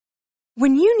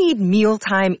When you need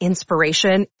mealtime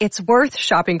inspiration, it's worth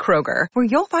shopping Kroger, where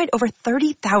you'll find over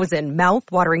 30,000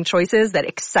 mouth-watering choices that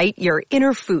excite your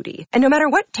inner foodie. And no matter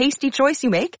what tasty choice you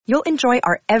make, you'll enjoy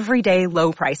our everyday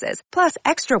low prices, plus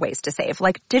extra ways to save,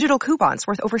 like digital coupons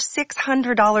worth over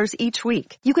 $600 each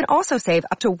week. You can also save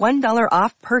up to $1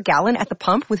 off per gallon at the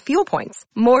pump with fuel points.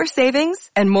 More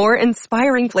savings and more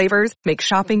inspiring flavors make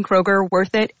shopping Kroger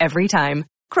worth it every time.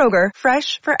 Kroger,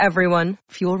 fresh for everyone.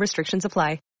 Fuel restrictions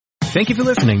apply. Thank you for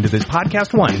listening to this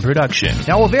Podcast One production.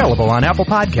 Now available on Apple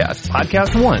Podcasts,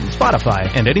 Podcast One, Spotify,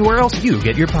 and anywhere else you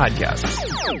get your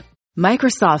podcasts.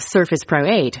 Microsoft Surface Pro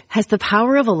 8 has the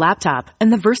power of a laptop and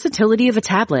the versatility of a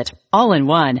tablet, all in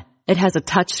one. It has a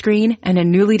touchscreen and a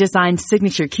newly designed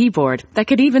signature keyboard that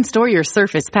could even store your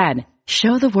Surface Pen.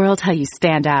 Show the world how you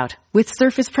stand out with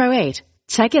Surface Pro 8.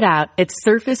 Check it out at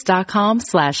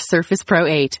surface.com/Surface Pro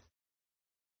 8.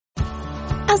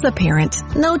 As a parent,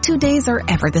 no 2 days are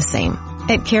ever the same.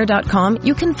 At Care.com,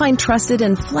 you can find trusted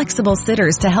and flexible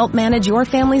sitters to help manage your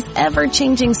family's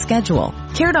ever-changing schedule.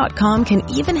 Care.com can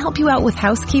even help you out with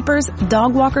housekeepers,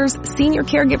 dog walkers, senior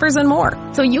caregivers, and more,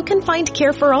 so you can find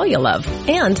care for all you love.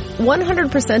 And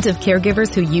 100% of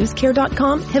caregivers who use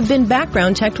Care.com have been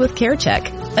background checked with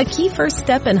CareCheck, a key first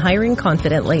step in hiring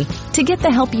confidently. To get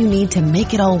the help you need to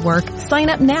make it all work, sign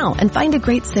up now and find a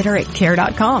great sitter at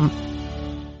Care.com.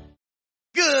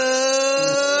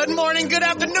 Good morning, good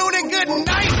afternoon, and good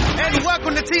night, and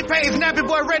welcome to T-Pain's Nappy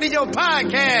Boy Radio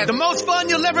Podcast, the most fun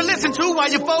you'll ever listen to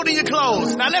while you're folding your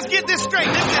clothes. Now let's get this straight,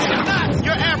 this is not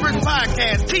your average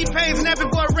podcast. T-Pain's Nappy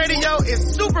Boy Radio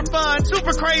is super fun,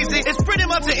 super crazy. It's pretty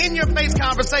much an in-your-face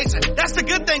conversation. That's the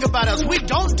good thing about us. We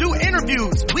don't do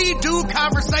interviews, we do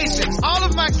conversations. All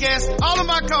of my guests, all of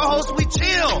my co-hosts, we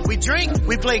chill, we drink,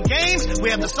 we play games,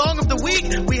 we have the song of the week,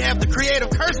 we have the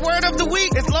creative curse word of the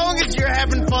week, as long as you're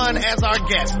having fun as our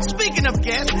guest. Speaking of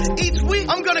guests, each week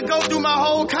I'm gonna go through my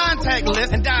whole contact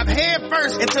list and dive head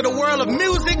first into the world of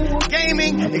music,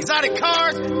 gaming, exotic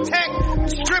cars, tech,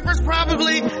 strippers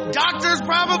probably, doctors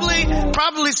probably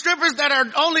strippers that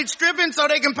are only stripping so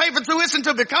they can pay for tuition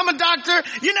to become a doctor.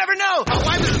 You never know. My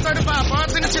wife is a certified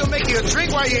bartender. She'll make you a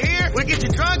drink while you're here. We'll get you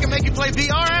drunk and make you play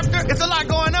VR after. It's a lot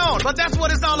going on, but that's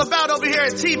what it's all about over here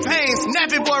at T-Pain's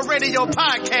Nappy Boy Radio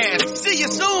Podcast. See you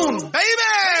soon, baby!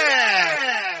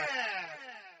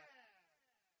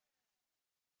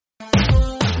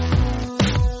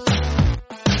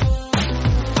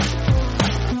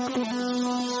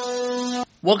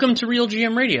 Welcome to Real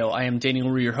GM Radio. I am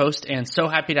Daniel Rue, your host, and so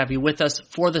happy to have you with us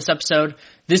for this episode.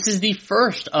 This is the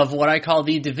first of what I call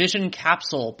the Division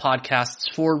Capsule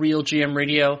podcasts for Real GM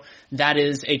Radio. That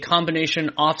is a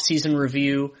combination off-season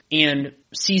review and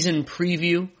season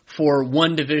preview for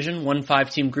one division, one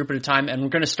 5-team group at a time, and we're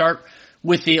going to start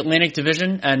with the Atlantic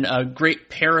Division and a great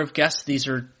pair of guests. These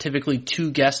are typically two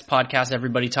guest podcasts,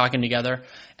 everybody talking together,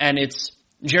 and it's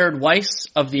Jared Weiss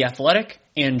of The Athletic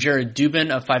and Jared Dubin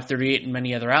of 538 and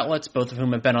many other outlets, both of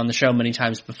whom have been on the show many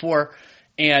times before.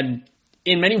 And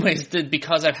in many ways,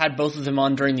 because I've had both of them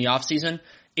on during the offseason,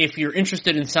 if you're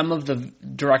interested in some of the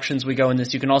directions we go in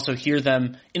this, you can also hear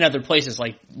them in other places.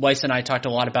 Like Weiss and I talked a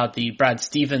lot about the Brad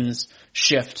Stevens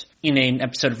shift in an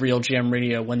episode of Real GM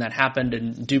Radio when that happened,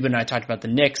 and Dubin and I talked about the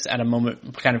Knicks at a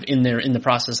moment kind of in the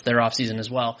process of their offseason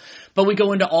as well. But we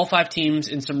go into all 5 teams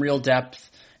in some real depth,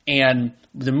 and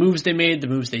the moves they made, the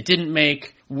moves they didn't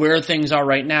make, where things are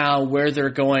right now, where they're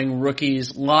going,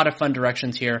 rookies, a lot of fun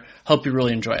directions here. Hope you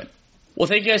really enjoy it. Well,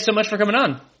 thank you guys so much for coming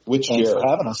on. Thanks for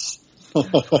having us.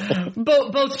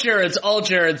 Both Jareds, all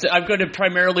Jareds. I'm going to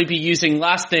primarily be using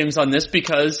last names on this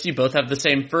because you both have the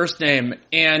same first name.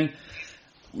 And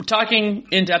we're talking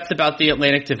in depth about the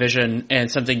Atlantic Division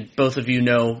and something both of you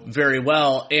know very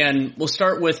well. And we'll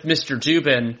start with Mr.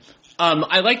 Dubin.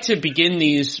 I like to begin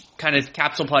these kind of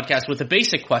capsule podcasts with a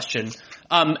basic question.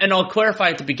 And I'll clarify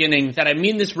at the beginning that I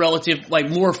mean this relative, like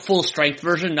more full strength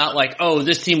version, not like, oh,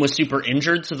 this team was super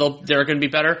injured, so they're going to be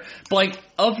better. But like,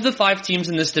 of the 5 teams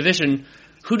in this division,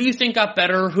 who do you think got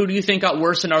better? Who do you think got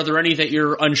worse? And are there any that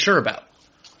you're unsure about?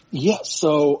 Yeah,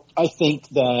 so I think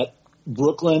that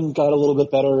Brooklyn got a little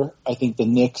bit better. I think the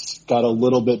Knicks got a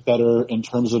little bit better in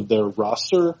terms of their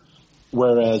roster,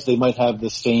 whereas they might have the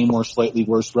same or slightly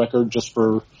worse record just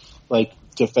for like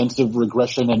defensive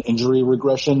regression and injury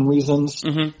regression reasons.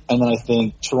 Mm-hmm. And then I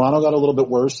think Toronto got a little bit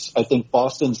worse. I think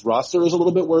Boston's roster is a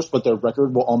little bit worse, but their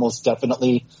record will almost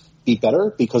definitely be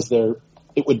better because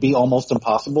it would be almost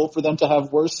impossible for them to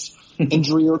have worse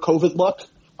injury or COVID luck.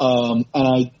 And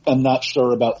I am not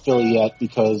sure about Philly yet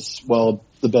because, well,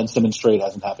 the Ben Simmons trade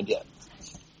hasn't happened yet.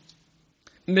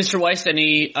 Mr. Weiss,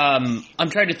 I'm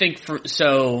trying to think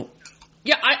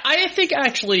Yeah, I think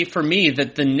actually for me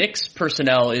that the Knicks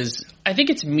personnel I think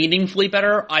it's meaningfully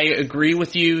better. I agree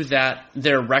with you that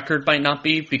their record might not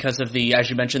be because of as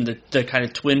you mentioned, the kind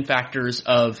of twin factors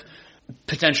of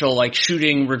potential like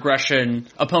shooting regression,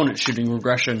 opponent shooting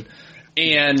regression,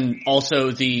 and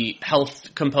also the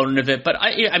health component of it. But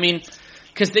I mean,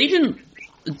 because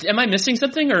am I missing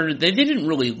something, or they didn't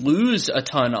really lose a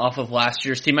ton off of last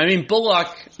year's team? I mean,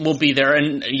 Bullock will be there,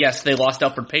 and yes, they lost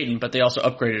Elfrid Payton, but they also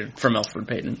upgraded from Elfrid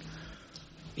Payton.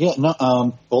 Yeah,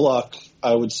 no, Bullock,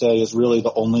 I would say, is really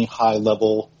the only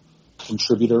high-level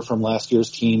contributor from last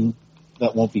year's team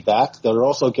that won't be back. They're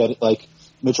also getting, like,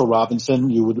 Mitchell Robinson,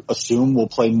 you would assume, will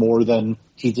play more than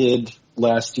he did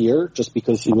last year, just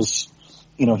because he was,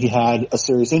 he had a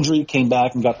serious injury, came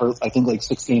back and got hurt, I think, like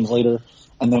 6 games later,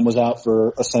 and then was out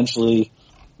for essentially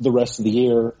the rest of the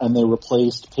year, and they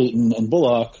replaced Payton and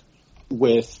Bullock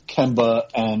with Kemba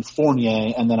and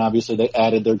Fournier, and then obviously they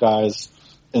added their guys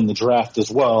in the draft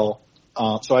as well.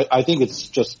 So I think it's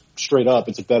just straight up,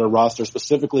 it's a better roster,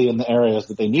 specifically in the areas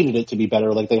that they needed it to be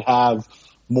better. Like, they have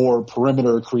more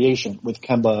perimeter creation with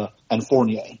Kemba and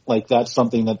Fournier. Like, that's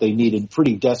something that they needed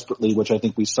pretty desperately, which I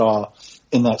think we saw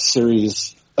in that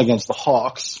series against the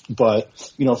Hawks. But,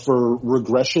 for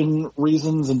regression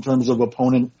reasons in terms of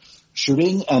opponent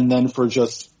shooting, and then for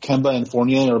just Kemba and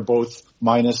Fournier are both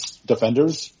minus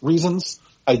defenders reasons,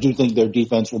 I do think their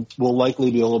defense will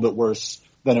likely be a little bit worse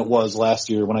than it was last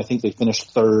year when I think they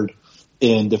finished 3rd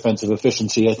in defensive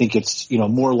efficiency. I think it's,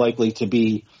 more likely to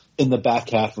be in the back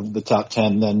half of the top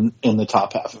 10 than in the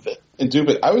top half of it. And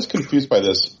Dubit, I was confused by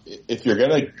this. If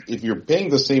you're paying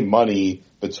the same money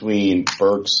between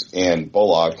Burks and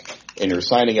Bullock and you're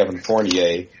signing Evan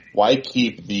Fournier, why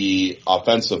keep the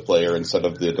offensive player instead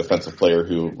of the defensive player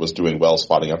who was doing well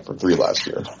spotting up for 3 last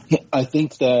year? I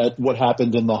think that what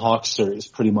happened in the Hawks series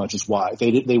pretty much is why.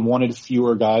 They wanted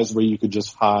fewer guys where you could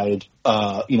just hide,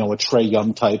 a Trae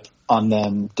Young type on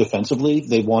them defensively.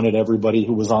 They wanted everybody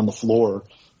who was on the floor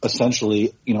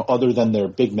essentially, other than their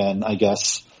big men, I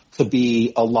guess, to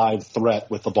be a live threat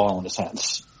with the ball in his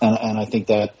hands. And I think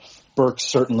that Burks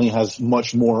certainly has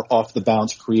much more off the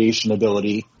bounce creation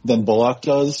ability than Bullock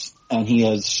does. And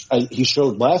he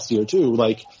showed last year too,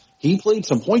 like he played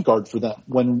some point guard for them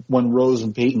when Rose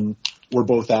and Payton were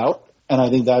both out. And I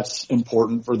think that's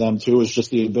important for them too, is just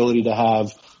the ability to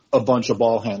have a bunch of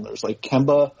ball handlers. Like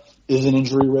Kemba is an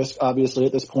injury risk, obviously,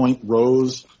 at this point.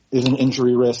 Rose is an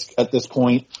injury risk at this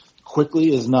point.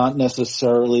 Quickly is not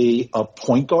necessarily a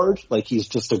point guard. Like, he's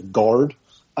just a guard,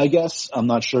 I guess. I'm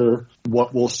not sure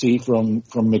what we'll see from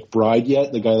McBride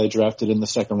yet, the guy they drafted in the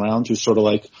 2nd round, who's sort of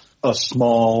like a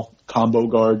small combo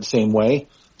guard same way.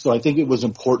 So I think it was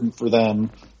important for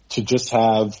them to just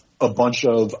have a bunch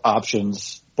of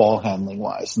options ball handling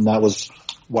wise. And that was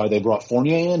why they brought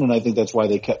Fournier in, and I think that's why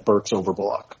they kept Burks over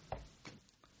Bullock.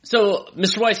 So,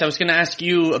 Mr. Weiss, I was going to ask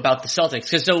you about the Celtics,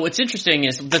 because so what's interesting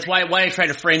is, that's why I try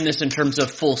to frame this in terms of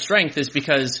full strength, is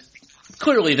because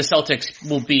clearly the Celtics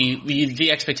will be,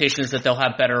 the expectation is that they'll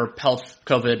have better health,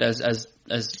 COVID,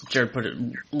 as Jared put it,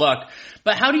 luck.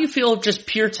 But how do you feel just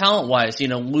pure talent-wise,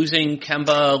 losing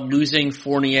Kemba, losing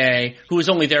Fournier, who was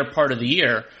only there part of the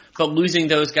year, but losing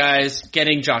those guys,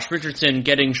 getting Josh Richardson,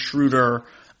 getting Schroeder,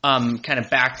 kind of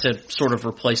back to sort of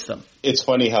replace them? It's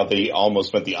funny how they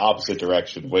almost went the opposite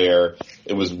direction, where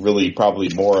it was really probably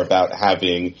more about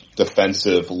having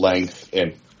defensive length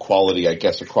and quality, I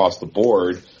guess, across the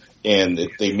board. And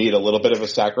they made a little bit of a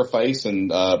sacrifice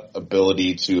and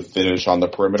ability to finish on the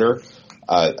perimeter.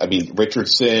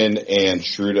 Richardson and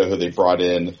Schroeder, who they brought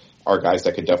in, are guys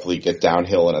that could definitely get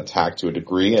downhill and attack to a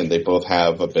degree, and they both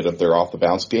have a bit of their off the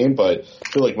bounce game. But I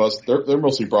feel like they're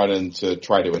mostly brought in to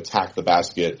try to attack the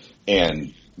basket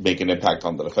and make an impact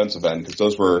on the defensive end, because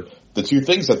those were the 2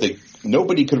 things that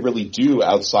nobody could really do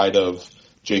outside of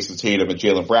Jason Tatum and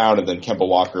Jaylen Brown, and then Kemba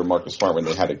Walker and Marcus Smart when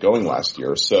they had it going last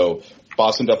year. So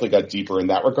Boston definitely got deeper in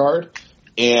that regard.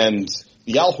 And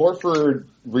the Al Horford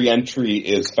re-entry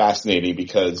is fascinating,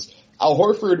 because Al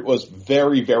Horford was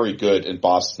very, very good in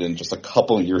Boston just a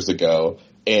couple of years ago,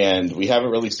 and we haven't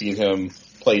really seen him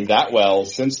play that well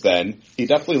since then. He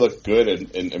definitely looked good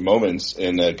in moments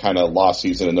in a kind of lost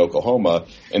season in Oklahoma,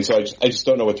 and so I just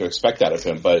don't know what to expect out of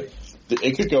him. But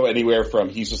it could go anywhere from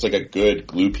he's just like a good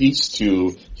glue piece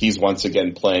to he's once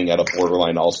again playing at a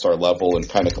borderline all-star level and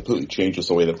kind of completely changes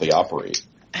the way that they operate.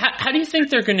 How do you think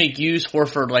they're going to use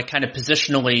Horford, like kind of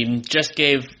positionally, and just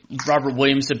gave Robert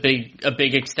Williams a big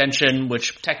extension,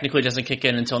 which technically doesn't kick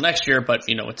in until next year, but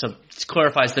it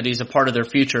clarifies that he's a part of their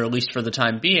future, at least for the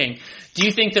time being. Do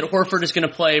you think that Horford is going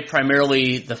to play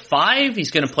primarily the 5?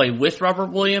 He's going to play with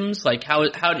Robert Williams? Like how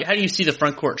do you see the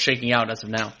front court shaking out as of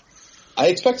now? I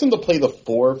expect him to play the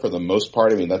 4 for the most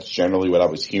part. I mean, that's generally what I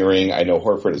was hearing. I know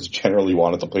Horford has generally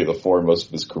wanted to play the 4 most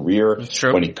of his career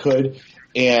when he could.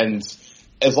 And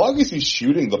as long as he's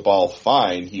shooting the ball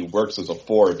fine, he works as a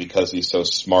 4 because he's so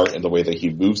smart in the way that he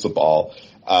moves the ball.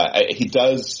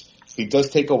 He does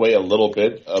take away a little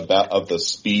bit of the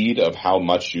speed of how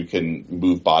much you can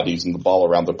move bodies and the ball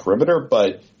around the perimeter,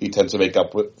 but he tends to make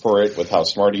up for it with how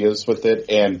smart he is with it.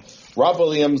 And Rob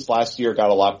Williams last year got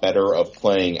a lot better of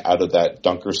playing out of that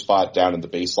dunker spot down in the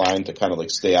baseline to kind of like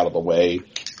stay out of the way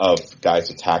of guys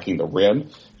attacking the rim.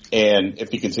 And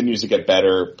if he continues to get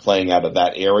better playing out of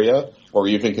that area, or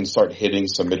even can start hitting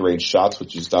some mid-range shots,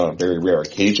 which he's done on very rare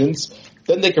occasions,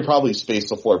 then they could probably space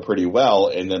the floor pretty well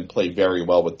and then play very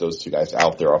well with those 2 guys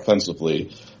out there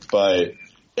offensively. But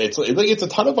it's a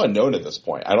ton of unknown at this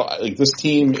point. This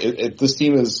team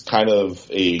is kind of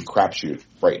a crapshoot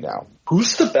right now.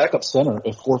 Who's the backup center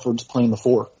if Horford's playing the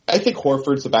 4? I think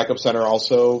Horford's the backup center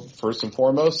also, first and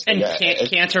foremost. And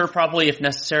Cantor probably if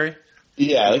necessary.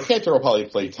 Yeah, Cantor will probably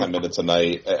play 10 minutes a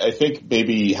night. I think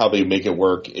maybe how they make it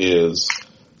work is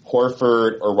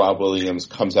Horford or Rob Williams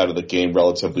comes out of the game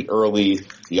relatively early.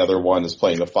 The other one is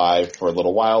playing the 5 for a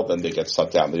little while. Then they get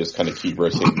shut down. They just kind of keep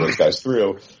rotating those guys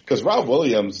through. Because Rob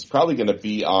Williams is probably going to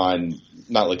be on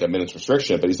not like a minutes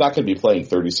restriction, but he's not going to be playing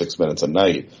 36 minutes a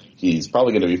night. He's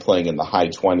probably going to be playing in the high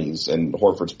 20s, and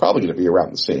Horford's probably going to be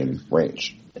around the same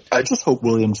range. I just hope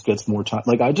Williams gets more time.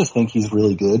 I just think he's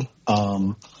really good.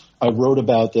 I wrote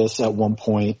about this at one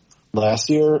point last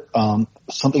year,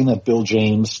 something that Bill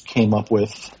James came up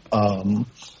with in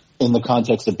the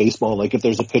context of baseball. Like if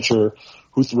there's a pitcher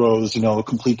who throws, a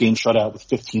complete game shutout with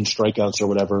 15 strikeouts or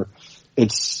whatever,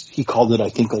 he called it, I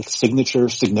think, like signature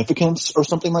significance or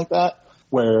something like that,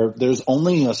 where there's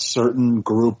only a certain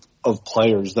group of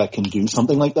players that can do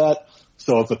something like that.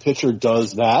 So if a pitcher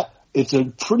does that, it's a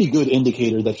pretty good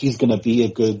indicator that he's going to be a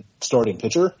good starting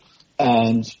pitcher.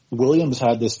 And Williams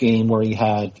had this game where he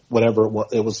had whatever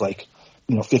it was like,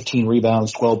 15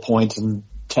 rebounds, 12 points, and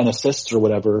 10 assists or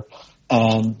whatever.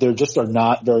 And there just are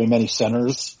not very many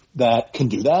centers that can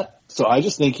do that. So I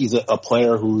just think he's a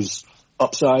player whose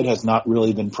upside has not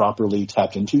really been properly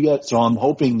tapped into yet. So I'm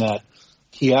hoping that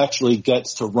he actually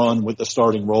gets to run with the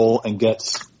starting role and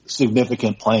gets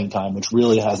significant playing time, which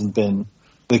really hasn't been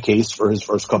the case for his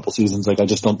first couple seasons. I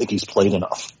just don't think he's played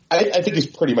enough. I think he's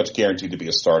pretty much guaranteed to be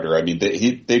a starter. I mean,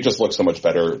 they just look so much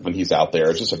better when he's out there.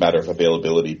 It's just a matter of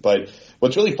availability. But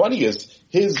what's really funny is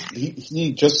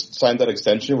he just signed that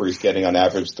extension where he's getting on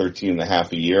average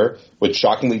 13.5 a year, which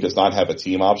shockingly does not have a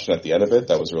team option at the end of it.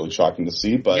 That was really shocking to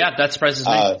see. But yeah, that surprises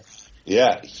me.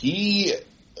 Yeah,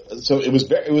 so it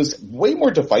was way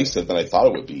more divisive than I thought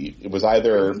it would be. It was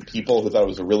either people who thought it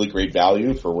was a really great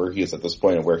value for where he is at this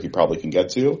point and where he probably can get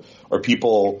to, or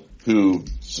people who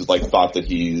just thought that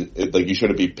you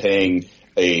shouldn't be paying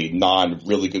a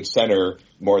non-really good center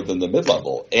more than the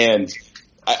mid-level. And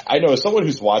I know as someone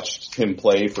who's watched him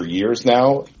play for years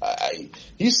now,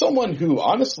 he's someone who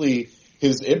honestly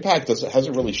his impact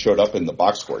hasn't really showed up in the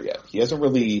box score yet. He hasn't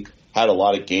really had a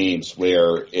lot of games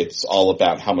where it's all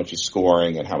about how much he's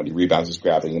scoring and how many rebounds he's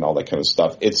grabbing and all that kind of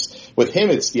stuff. With him,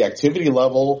 it's the activity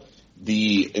level,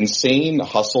 the insane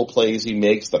hustle plays he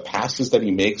makes, the passes that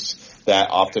he makes that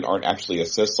often aren't actually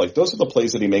assists. Those are the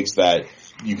plays that he makes that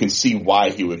you can see why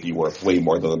he would be worth way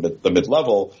more than the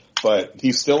mid-level. But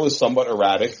he still is somewhat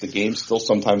erratic. The game still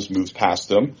sometimes moves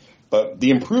past him. But the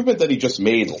improvement that he just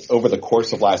made over the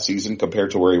course of last season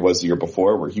compared to where he was the year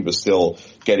before, where he was still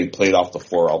getting played off the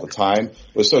floor all the time,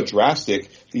 was so drastic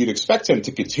that you'd expect him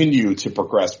to continue to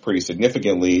progress pretty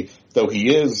significantly, though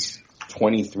he is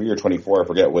 23 or 24, I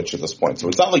forget which at this point. So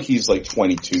it's not like he's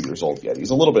 22 years old yet.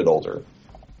 He's a little bit older.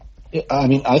 I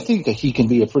mean, I think that he can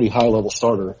be a pretty high-level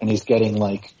starter, and he's getting,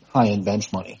 high-end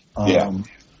bench money.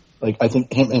 I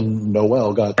think him and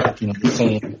Noel got, the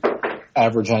same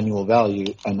average annual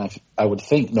value, and I would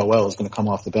think Noel is going to come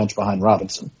off the bench behind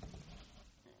Robinson.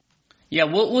 Yeah,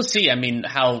 we'll see. I mean,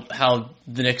 how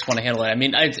the Knicks want to handle it. I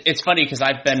mean, it's funny because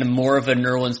I've been more of a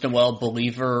Nerlens Noel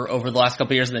believer over the last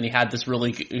couple of years, and then he had this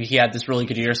really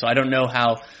good year. So I don't know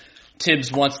how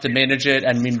Tibbs wants to manage it.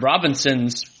 I mean,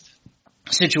 Robinson's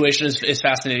situation is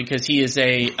fascinating because he is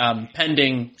a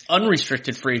pending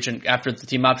unrestricted free agent after the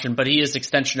team option, but he is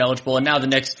extension eligible. And now the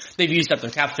Knicks, they've used up their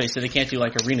cap space, so they can't do a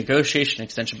renegotiation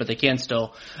extension, but they can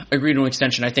still agree to an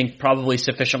extension. I think probably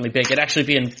sufficiently big. It'd actually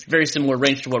be in very similar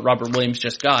range to what Robert Williams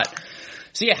just got.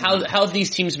 So yeah, how these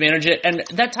teams manage it, and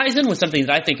that ties in with something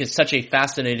that I think is such a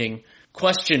fascinating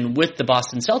question with the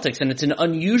Boston Celtics, and it's an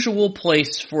unusual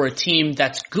place for a team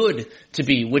that's good to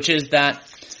be, which is that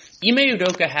Ime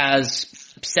Udoka has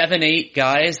 7, 8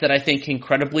 guys that I think can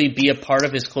credibly be a part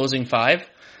of his closing five.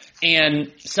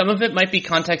 And some of it might be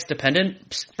context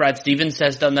dependent. Brad Stevens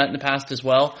has done that in the past as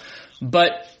well.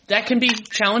 But that can be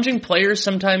challenging. Players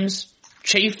sometimes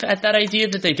chafe at that idea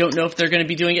that they don't know if they're going to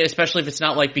be doing it, especially if it's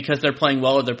not like because they're playing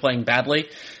well or they're playing badly.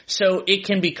 So it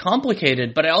can be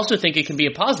complicated, but I also think it can be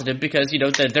a positive because, you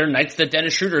know, there are nights that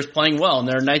Dennis Schroeder is playing well and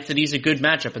there are nights that he's a good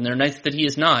matchup and there are nights that he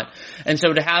is not. And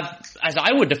so to have, as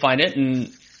I would define it,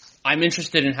 and I'm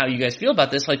interested in how you guys feel about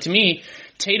this, like to me,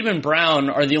 Tatum and Brown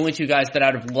are the only two guys that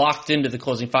I'd have locked into the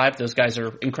closing five. Those guys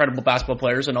are incredible basketball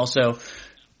players and also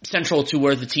central to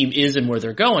where the team is and where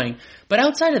they're going. But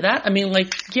outside of that, I mean,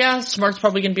 like, yeah, Smart's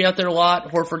probably going to be out there a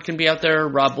lot. Horford can be out there.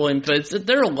 Rob Williams. But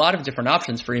there are a lot of different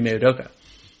options for Ime Udoka.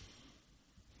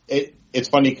 It's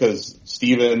funny because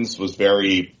Stevens was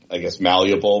very, I guess,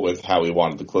 malleable with how he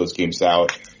wanted to close games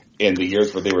out in the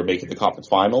years where they were making the conference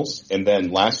finals. And then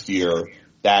last year,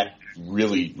 that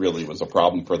really, really was a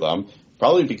problem for them.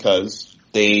 Probably because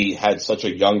they had such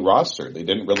a young roster. They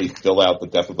didn't really fill out the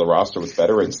depth of the roster with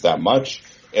veterans that much.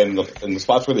 And in the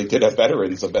spots where they did have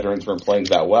veterans, the veterans weren't playing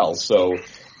that well. So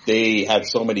they had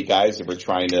so many guys that were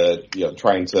trying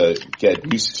to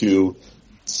get used to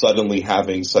suddenly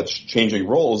having such changing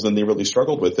roles, and they really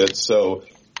struggled with it. So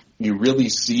you really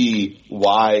see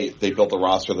why they built the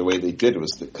roster the way they did. It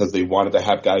was because they wanted to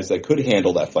have guys that could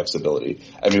handle that flexibility.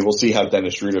 I mean, we'll see how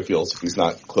Dennis Schroeder feels if he's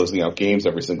not closing out games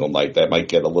every single night. That might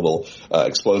get a little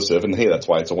explosive, and hey, that's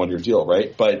why it's a one-year deal,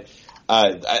 right? But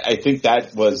I think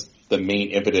that was the main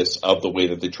impetus of the way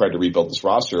that they tried to rebuild this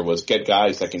roster was get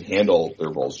guys that can handle their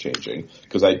roles changing,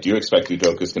 because I do expect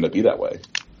Udoka is going to be that way.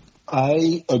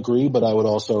 I agree, but I would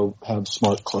also have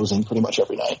Smart closing pretty much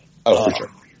every night. Oh,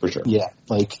 for sure. Yeah,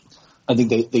 like I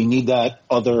think they need that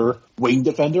other wing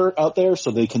defender out there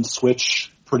so they can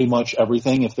switch pretty much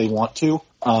everything if they want to.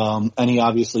 And he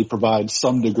obviously provides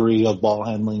some degree of ball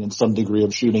handling and some degree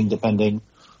of shooting depending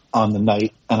on the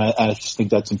night, and I just think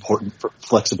that's important for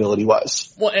flexibility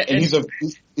wise. Well, and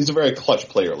he's a very clutch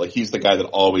player. Like he's the guy that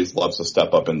always loves to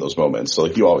step up in those moments. So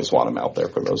like you always want him out there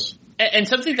for those. And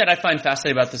something that I find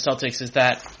fascinating about the Celtics is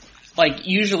that, like,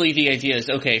 usually the idea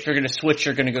is, okay, if you're going to switch,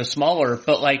 you're going to go smaller.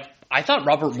 But like, I thought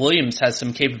Robert Williams has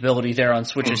some capability there on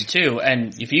switches too.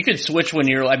 And if you could switch when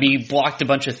he blocked a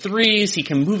bunch of threes, he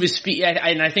can move his feet.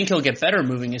 And I think he'll get better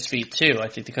moving his feet too. I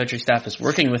think the coaching staff is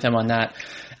working with him on that.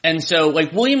 And so,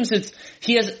 like, Williams,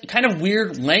 he has kind of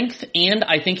weird length, and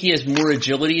I think he has more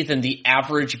agility than the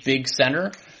average big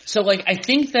center. So, like, I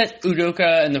think that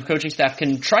Udoka and the coaching staff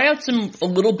can try out a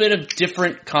little bit of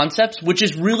different concepts, which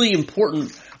is really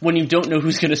important when you don't know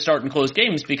who's going to start and close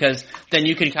games, because then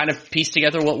you can kind of piece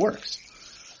together what works.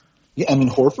 Yeah, I mean,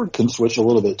 Horford can switch a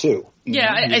little bit too.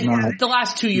 Yeah, the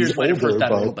last 2 years might have hurt that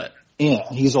a little bit. Yeah,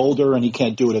 he's older and he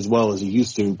can't do it as well as he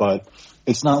used to, but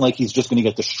it's not like he's just going to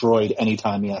get destroyed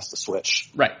anytime he has to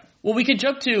switch. Right. Well, we could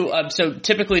jump to, so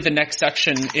typically the next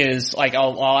section is, like,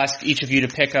 I'll ask each of you to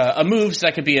pick a move. So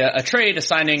that could be a trade, a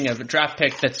signing, a draft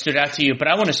pick that stood out to you. But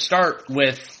I want to start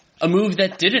with a move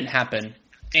that didn't happen,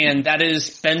 and that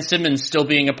is Ben Simmons still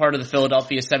being a part of the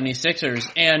Philadelphia 76ers.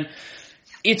 And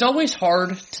it's always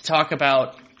hard to talk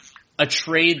about a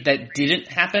trade that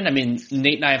didn't happen. I mean,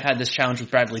 Nate and I have had this challenge with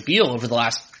Bradley Beal over the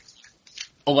last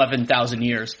 11,000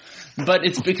 years. But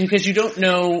it's because you don't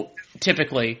know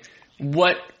typically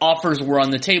what offers were on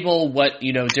the table, what,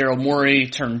 Daryl Morey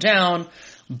turned down.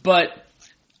 But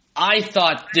I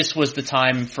thought this was the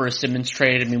time for a Simmons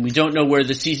trade. I mean, we don't know where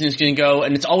the season is going to go,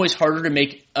 and it's always harder to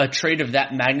make a trade of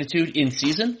that magnitude in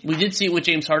season. We did see it with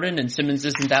James Harden, and Simmons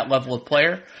isn't that level of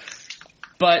player.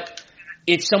 But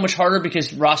it's so much harder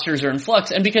because rosters are in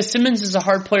flux, and because Simmons is a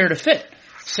hard player to fit.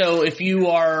 So if you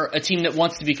are a team that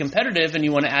wants to be competitive and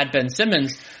you want to add Ben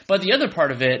Simmons, but the other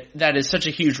part of it that is such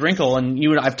a huge wrinkle, and you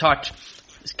and I've talked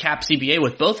cap CBA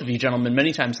with both of you gentlemen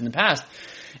many times in the past,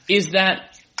 is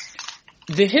that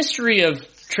the history of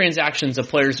transactions of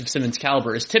players of Simmons'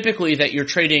 caliber is typically that you're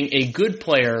trading a good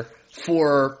player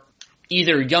for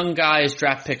either young guys,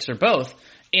 draft picks, or both,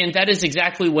 and that is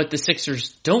exactly what the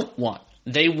Sixers don't want.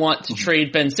 They want to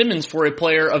trade Ben Simmons for a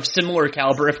player of similar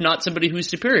caliber, if not somebody who's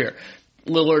superior.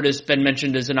 Lillard has been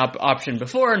mentioned as an option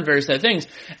before and various other things.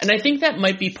 And I think that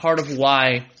might be part of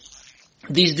why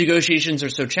these negotiations are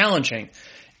so challenging,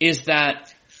 is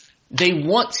that they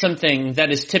want something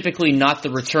that is typically not the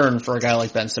return for a guy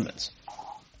like Ben Simmons.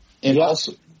 And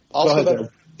also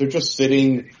they're just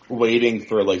sitting waiting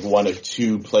for like one of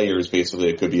two players basically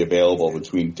that could be available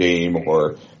between Dame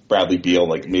or Bradley Beal,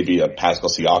 like maybe a Pascal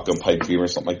Siakam pipe dream or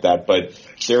something like that. But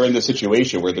they're in the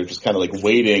situation where they're just kind of like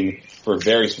waiting for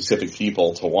very specific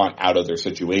people to want out of their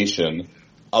situation.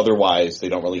 otherwise they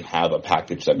don't really have a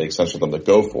package that makes sense for them to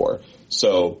go for.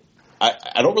 So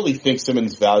I don't really think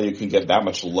Simmons' value can get that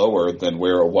much lower than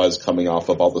where it was coming off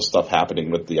of all the stuff happening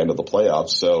with the end of the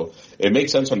playoffs. So it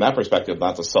makes sense from that perspective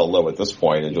not to sell low at this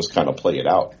point and just kind of play it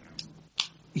out.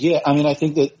 Yeah, I mean, I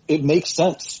think that it makes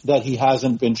sense that he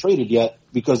hasn't been traded yet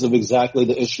because of exactly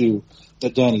the issue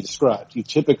that Danny described. You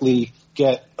typically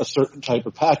get a certain type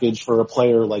of package for a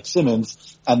player like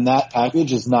Simmons, and that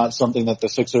package is not something that the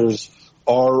Sixers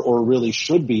are or really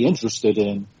should be interested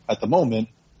in at the moment.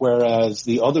 Whereas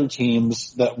the other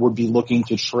teams that would be looking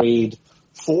to trade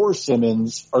for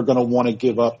Simmons are going to want to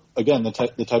give up, again, the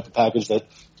type of package that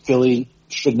Philly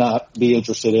should not be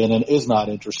interested in and is not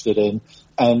interested in.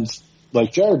 And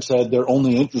like Jared said, they're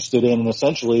only interested in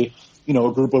essentially,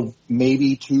 a group of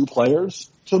maybe 2 players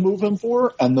to move him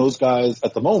for. And those guys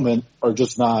at the moment are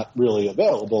just not really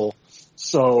available.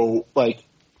 So,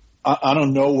 I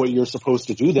don't know what you're supposed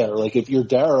to do there. If you're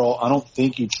Daryl, I don't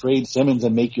think you trade Simmons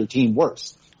and make your team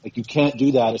worse. You can't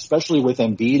do that, especially with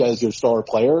Embiid as your star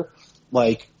player.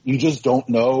 You just don't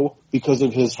know, because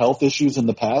of his health issues in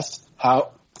the past, how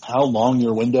long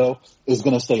your window is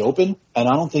going to stay open. And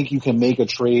I don't think you can make a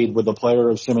trade with a player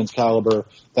of Simmons' caliber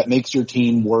that makes your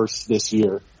team worse this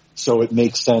year. So it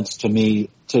makes sense to me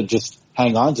to just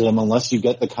hang on to him unless you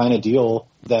get the kind of deal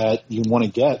that you want to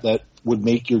get that would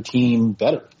make your team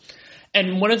better.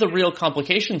 And one of the real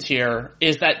complications here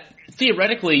is that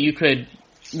theoretically you could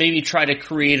maybe try to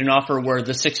create an offer where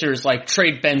the Sixers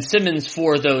trade Ben Simmons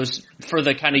for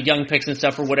the kind of young picks and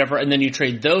stuff or whatever, and then you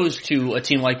trade those to a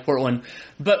team like Portland.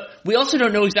 But we also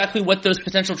don't know exactly what those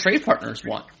potential trade partners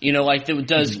want.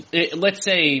 Let's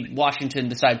say Washington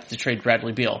decides to trade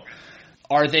Bradley Beal.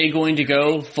 Are they going to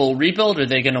go full rebuild? Are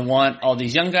they going to want all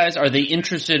these young guys? Are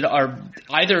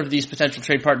either of these potential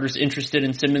trade partners interested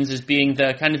in Simmons as being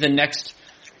the kind of the next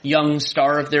young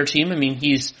star of their team? I mean,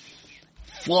 he's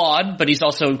flawed, but he's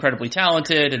also incredibly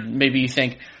talented, and maybe you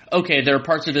think, okay, there are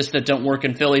parts of this that don't work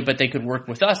in Philly, but they could work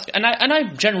with us. And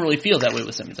I generally feel that way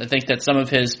with Simmons. I think that some of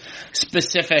his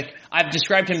I've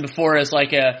described him before as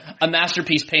a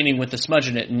masterpiece painting with a smudge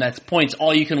in it, and that's points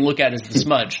all you can look at is the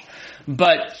smudge.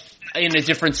 But in a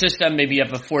different system, maybe you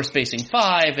have a 4-spacing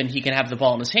 5, and he can have the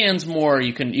ball in his hands more,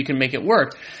 you can make it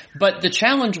work. But the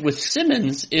challenge with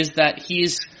Simmons is that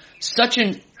he's such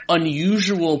an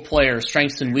unusual player,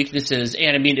 strengths and weaknesses,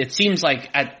 and I mean, it seems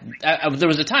like there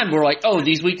was a time where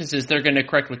these weaknesses, they're going to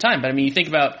correct with time. But I mean, you think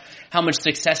about how much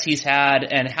success he's had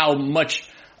and how much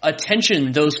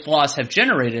attention those flaws have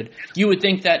generated. You would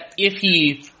think that if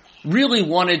he really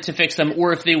wanted to fix them,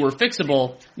 or if they were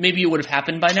fixable, maybe it would have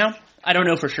happened by now. I don't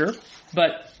know for sure,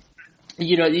 but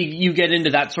you get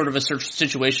into that sort of a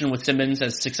situation with Simmons,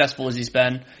 as successful as he's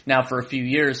been now for a few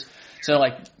years. So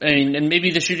and maybe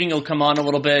the shooting will come on a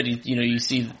little bit, you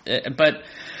see, but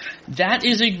that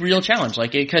is a real challenge,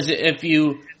 because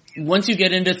once you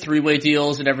get into 3-way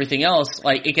deals and everything else,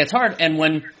 it gets hard. And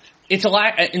when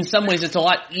in some ways it's a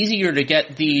lot easier to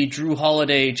get the Drew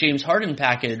Holiday, James Harden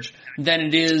package than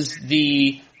it is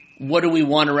the what do we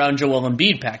want around Joel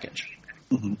Embiid package.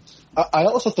 Mm-hmm. I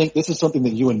also think this is something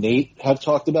that you and Nate have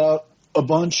talked about a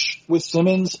bunch with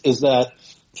Simmons, is that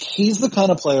he's the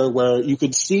kind of player where you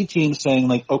could see teams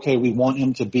saying okay, we want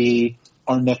him to be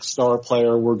our next star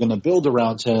player. We're going to build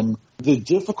around him. The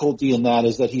difficulty in that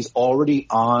is that he's already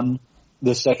on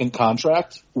the second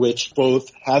contract, which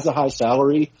both has a high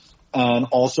salary and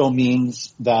also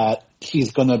means that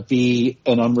he's going to be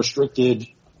an unrestricted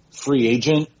free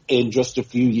agent in just a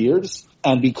few years.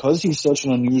 And because he's such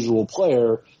an unusual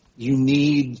player, you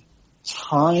need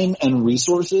time and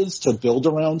resources to build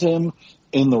around him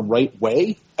in the right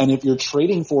way. And if you're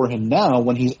trading for him now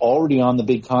when he's already on the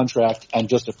big contract and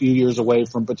just a few years away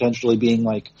from potentially being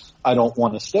I don't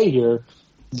want to stay here,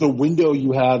 the window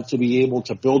you have to be able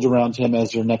to build around him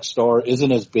as your next star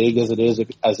isn't as big as it is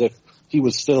as if he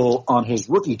was still on his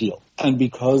rookie deal. And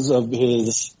because of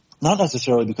not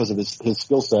necessarily because of his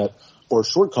skill set or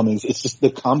shortcomings, it's just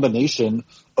the combination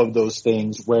of those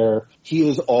things where he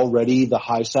is already the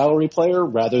high salary player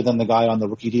rather than the guy on the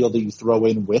rookie deal that you throw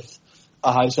in with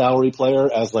a high salary player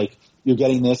as you're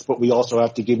getting this, but we also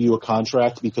have to give you a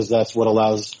contract because that's what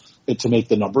allows it to make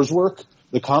the numbers work.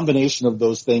 The combination of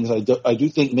those things I do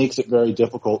think makes it very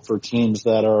difficult for teams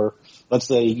that are, let's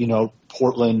say,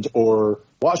 Portland or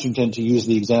Washington, to use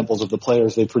the examples of the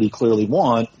players they pretty clearly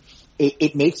want.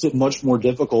 It makes it much more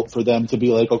difficult for them to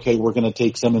be okay, we're going to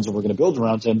take Simmons and we're going to build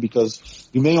around him, because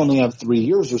you may only have 3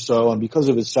 years or so, and because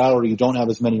of his salary, you don't have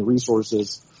as many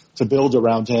resources to build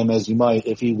around him as you might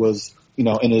if he was,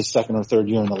 in his second or third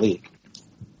year in the league.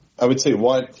 I would say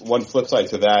one flip side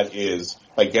to that is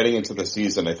by getting into the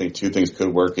season, I think two things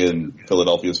could work in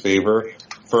Philadelphia's favor.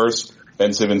 First,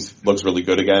 Ben Simmons looks really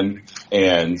good again,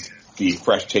 and the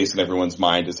fresh taste in everyone's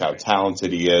mind is how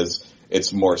talented he is.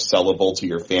 It's more sellable to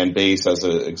your fan base as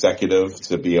an executive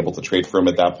to be able to trade for him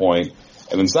at that point.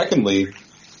 And then secondly,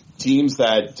 teams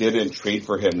that didn't trade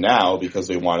for him now because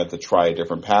they wanted to try a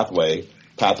different pathway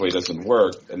doesn't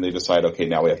work, and they decide, okay,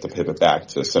 now we have to pivot back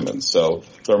to Simmons. So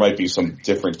there might be some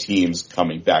different teams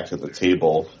coming back to the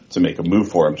table to make a move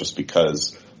for him just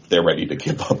because they're ready to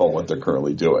give up on what they're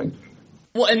currently doing.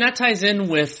 Well, and that ties in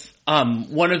with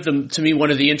one of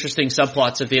the interesting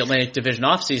subplots of the Atlantic Division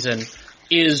offseason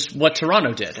is what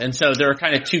Toronto did. And so there are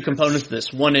kind of two components to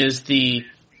this. One is the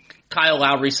Kyle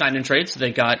Lowry sign and trade, so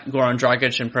they got Goran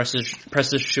Dragic and Precious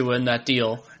Achiuwa in that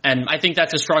deal. And I think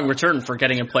that's a strong return for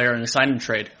getting a player in a sign and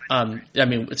trade. I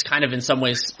mean, it's kind of in some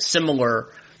ways similar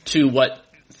to what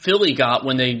Philly got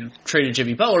when they traded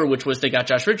Jimmy Butler, which was they got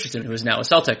Josh Richardson, who is now a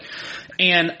Celtic.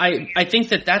 And I think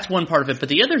that that's one part of it. But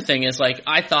the other thing is, like,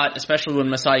 I thought, especially when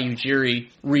Masai Ujiri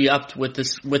re-upped with the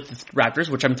Raptors,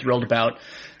 which I'm thrilled about,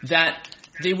 that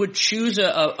they would choose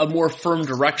a more firm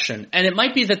direction. And it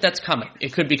might be that that's coming.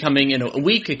 It could be coming in a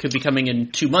week. It could be coming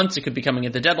in 2 months. It could be coming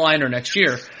at the deadline or next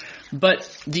year. But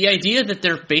the idea that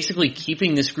they're basically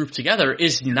keeping this group together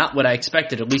is not what I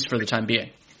expected, at least for the time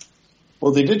being.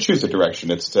 Well, they did choose a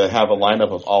direction. It's to have a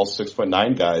lineup of all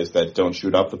 6'9" guys that don't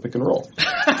shoot off the pick and roll.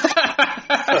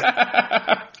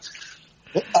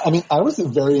 I mean, I was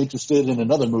very interested in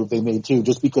another move they made too,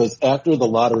 just because after the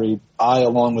lottery, I,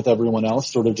 along with everyone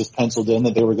else, sort of just penciled in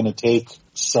that they were going to take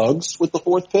Suggs with the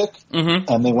 4th pick,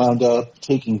 and they wound up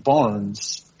taking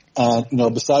Barnes. And, you know,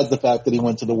 besides the fact that he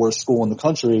went to the worst school in the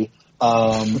country,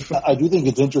 I do think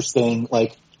it's interesting,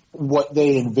 like, what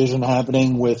they envision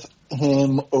happening with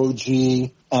him,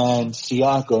 OG, and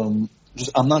Siakam.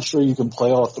 I'm not sure you can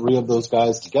play all three of those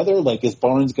guys together. Like, is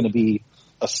Barnes going to be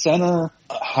a center?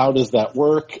 How does that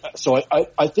work? So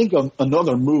I think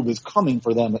another move is coming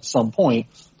for them at some point,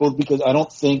 both because I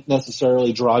don't think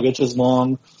necessarily Dragic is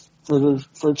long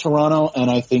for Toronto, and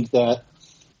I think that,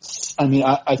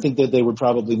 I think that they would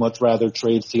probably much rather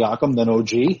trade Siakam than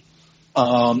OG.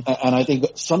 And I think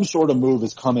some sort of move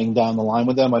is coming down the line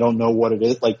with them. I don't know what it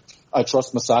is. Like, I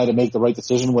trust Masai to make the right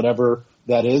decision, whatever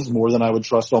that is, more than I would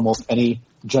trust almost any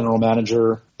general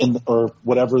manager or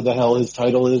whatever the hell his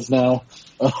title is now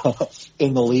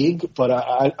in the league. But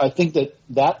I think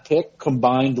that pick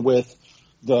combined with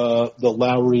the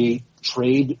Lowry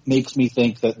trade makes me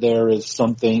think that there is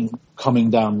something coming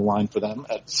down the line for them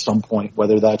at some point,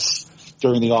 whether that's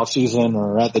during the offseason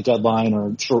or at the deadline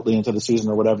or shortly into the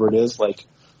season or whatever it is. Like,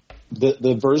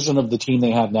 the version of the team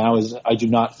they have now is, I do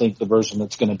not think, the version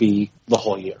that's going to be the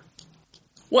whole year.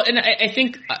 Well, and I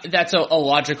think that's a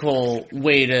logical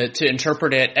way to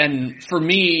interpret it. And for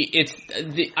me,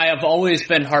 I have always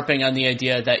been harping on the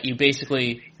idea that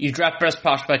you draft best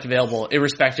prospect available,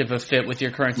 irrespective of fit with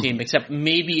your current team, except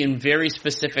maybe in very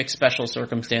specific special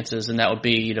circumstances. And that would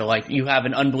be, you know, like you have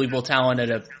an unbelievable talent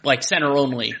at like center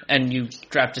only, and you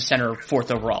draft a center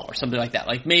 4th overall or something like that.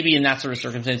 Like maybe in that sort of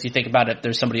circumstance, you think about it,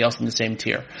 there's somebody else in the same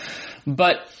tier.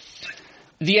 But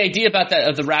the idea about that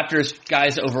of the Raptors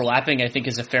guys overlapping, I think,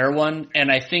 is a fair one.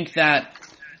 And I think that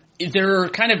there are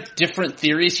kind of different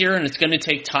theories here, and it's going to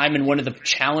take time. And one of the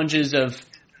challenges of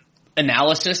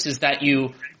analysis is that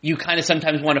you kind of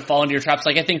sometimes want to fall into your traps.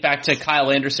 Like, I think back to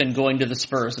Kyle Anderson going to the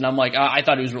Spurs, and I'm like, I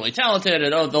thought he was really talented,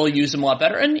 and they'll use him a lot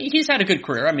better. And he's had a good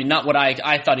career. I mean, not what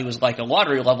I thought he was like a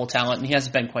lottery level talent, and he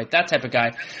hasn't been quite that type of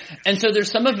guy. And so there's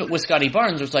some of it with Scotty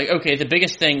Barnes where it's like, okay, the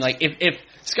biggest thing, like if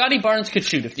Scotty Barnes could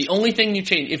shoot, if the only thing you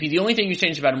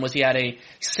changed about him was he had a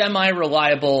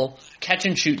semi-reliable catch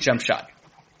and shoot jump shot,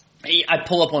 I'd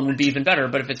pull up one would be even better,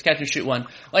 but if it's catch and shoot one,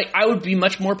 like, I would be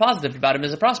much more positive about him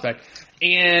as a prospect.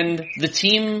 And the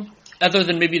team, other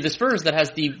than maybe the Spurs, that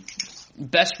has the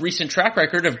best recent track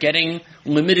record of getting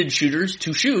limited shooters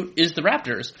to shoot is the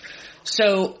Raptors.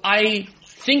 So I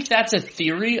think that's a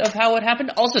theory of how it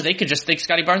happened. Also, they could just think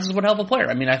Scotty Barnes is one hell of a player.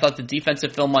 I mean, I thought the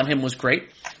defensive film on him was great,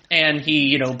 and he,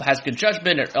 you know, has good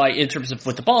judgment in terms of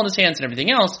with the ball in his hands and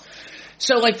everything else.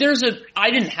 So, like,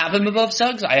 I didn't have him above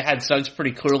Suggs. I had Suggs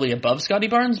pretty clearly above Scotty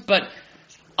Barnes, but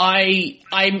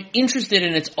I'm interested,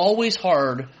 and it's always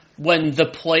hard when the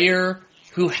player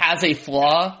who has a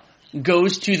flaw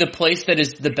goes to the place that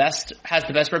is has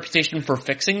the best reputation for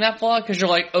fixing that flaw, because you're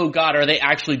like, oh God, are they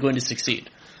actually going to succeed?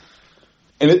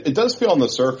 And it does feel on the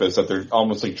surface that they're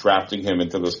almost like drafting him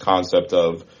into this concept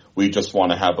of, we just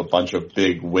want to have a bunch of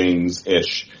big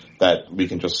wings-ish that we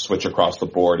can just switch across the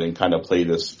board and kind of play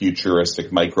this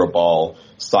futuristic micro ball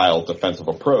style defensive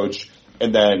approach.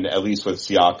 And then at least with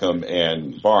Siakam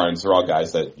and Barnes, they're all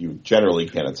guys that you generally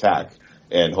can attack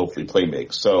and hopefully play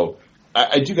make. So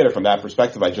I do get it from that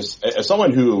perspective. I just, as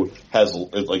someone who has,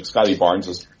 like, Scotty Barnes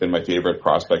has been my favorite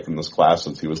prospect in this class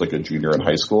since he was like a junior in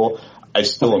high school. I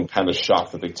still am kind of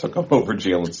shocked that they took him over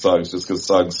Jalen Suggs, just because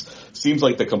Suggs seems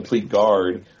like the complete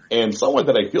guard and someone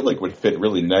that I feel like would fit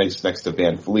really nice next to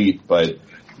Van Fleet. But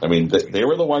I mean, they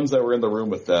were the ones that were in the room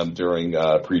with them during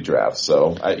pre-draft,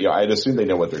 so I'd assume they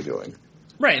know what they're doing.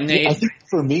 Right, and I think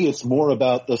for me it's more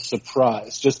about the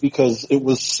surprise, just because it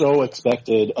was so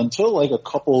expected until like a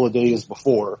couple of days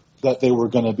before that they were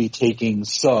going to be taking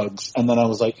Suggs, and then I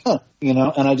was like, and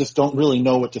I just don't really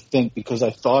know what to think, because I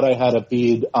thought I had a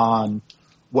bead on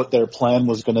what their plan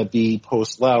was going to be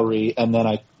post Lowry, and then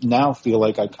I now feel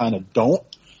like I kind of don't,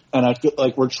 and I feel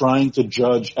like we're trying to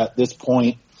judge at this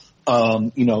point,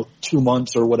 2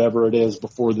 months or whatever it is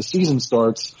before the season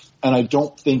starts, and I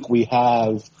don't think we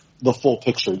have the full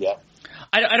picture yet.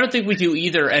 I don't think we do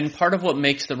either, and part of what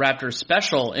makes the Raptors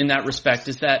special in that respect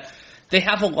is that they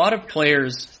have a lot of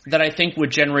players that I think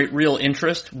would generate real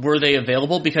interest were they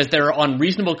available, because they're on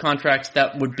reasonable contracts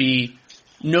that would be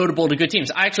notable to good teams.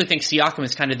 I actually think Siakam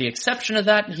is kind of the exception of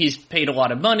that. He's paid a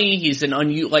lot of money. He's an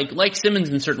like Simmons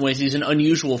in certain ways, he's an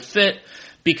unusual fit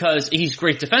because he's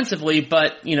great defensively,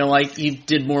 but he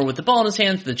did more with the ball in his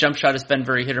hands. The jump shot has been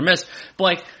very hit or miss.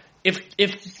 But if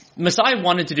Masai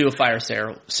wanted to do a fire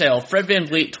sale, Fred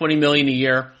VanVleet, $20 million a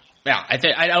year. Yeah,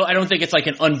 I don't think it's like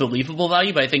an unbelievable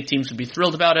value, but I think teams would be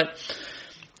thrilled about it.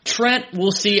 Trent,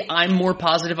 we'll see. I'm more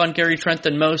positive on Gary Trent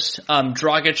than most.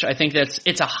 Dragic, I think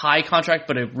it's a high contract,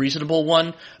 but a reasonable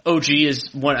one. OG is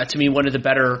to me one of the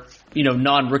better,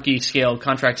 non-rookie scale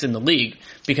contracts in the league,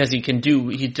 because he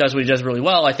does what he does really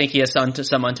well. I think he has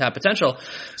some untapped potential.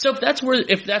 So if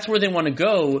that's where they want to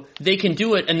go, they can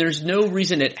do it, and there's no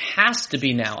reason it has to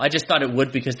be now. I just thought it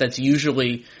would, because that's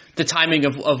usually the timing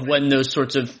of when those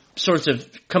sorts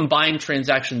of combined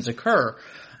transactions occur.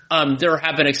 There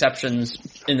have been exceptions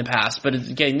in the past, but it's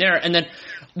getting there. And then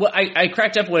I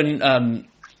cracked up when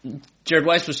Jared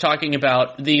Weiss was talking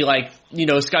about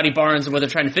the Scotty Barnes and what they're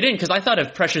trying to fit in, because I thought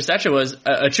of Precious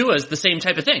Achiuwa as the same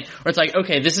type of thing, where it's like,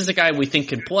 okay, this is a guy we think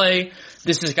can play,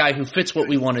 this is a guy who fits what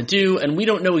we want to do, and we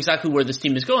don't know exactly where this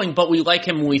team is going, but we like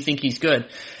him and we think he's good.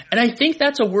 And I think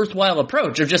that's a worthwhile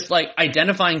approach of just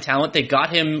identifying talent. They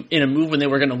got him in a move when they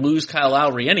were going to lose Kyle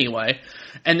Lowry anyway,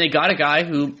 and they got a guy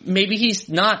who maybe he's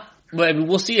not.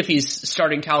 We'll see if he's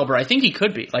starting caliber. I think he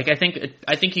could be. I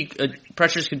think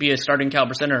Precious could be a starting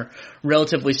caliber center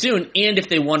relatively soon. And if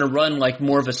they want to run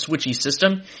more of a switchy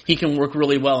system, he can work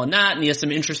really well in that. And he has some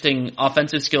interesting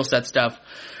offensive skill set stuff.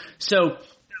 So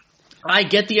I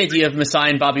get the idea of Masai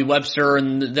and Bobby Webster,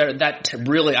 and that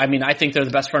really, I think they're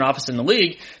the best front office in the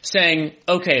league, saying,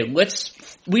 okay,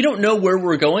 we don't know where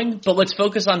we're going, but let's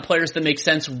focus on players that make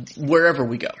sense wherever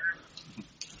we go.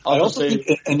 I also think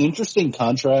an interesting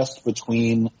contrast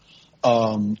between,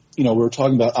 we were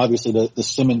talking about, obviously, the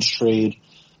Simmons trade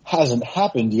hasn't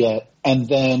happened yet, and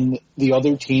then the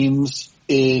other teams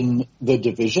in the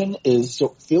division is, so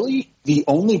Philly, the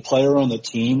only player on the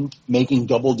team making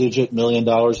double-digit $1 million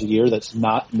a year that's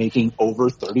not making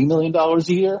over $30 million a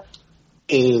year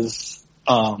is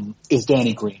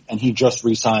Danny Green, and he just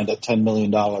re-signed at $10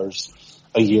 million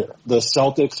a year. The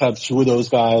Celtics have two of those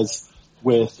guys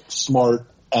with Smart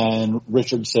and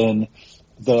Richardson.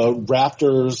 The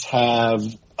Raptors have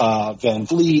Van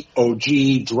Vliet, OG,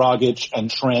 Dragic,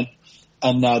 and Trent.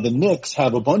 And now the Knicks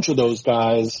have a bunch of those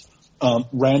guys.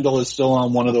 Randall is still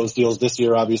on one of those deals this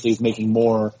year. Obviously, he's making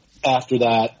more after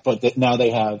that. But now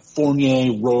they have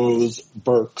Fournier, Rose,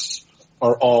 Burks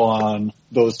are all on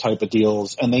those type of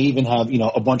deals. And they even have,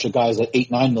 a bunch of guys at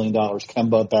 $8-9 million,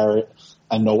 Kemba, Barrett,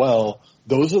 and Noel.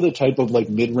 Those are the type of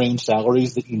mid-range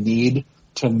salaries that you need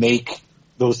to make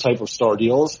those type of star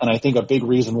deals. And I think a big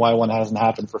reason why one hasn't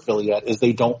happened for Philly yet is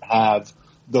they don't have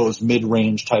those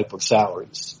mid-range type of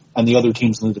salaries. And the other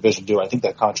teams in the division do. I think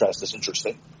that contrast is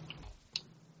interesting.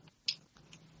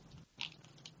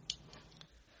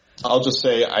 I'll just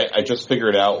say I just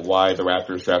figured out why the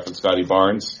Raptors drafted Scotty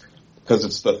Barnes, because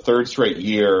it's the third straight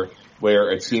year where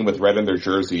a team with red in their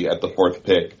jersey at the fourth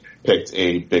pick picked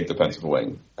a big defensive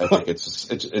wing. I think it's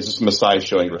just Masai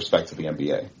showing respect to the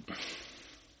NBA.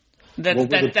 That's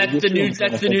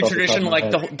the new tradition,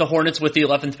 the Hornets with the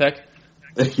 11th pick.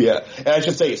 Yeah, and I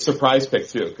should say surprise pick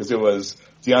too, because it was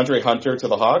DeAndre Hunter to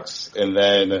the Hawks and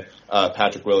then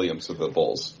Patrick Williams to the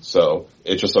Bulls. So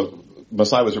it's just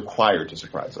Masai was required to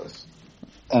surprise us.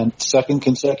 And second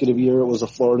consecutive year, it was a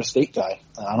Florida State guy.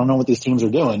 I don't know what these teams are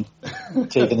doing,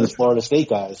 taking these Florida State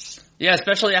guys. Yeah,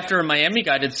 especially after Miami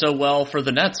guy did so well for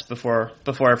the Nets before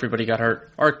everybody got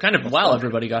hurt, or kind of while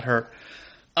everybody got hurt.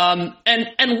 And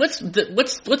let's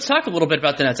talk a little bit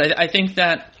about the Nets. I think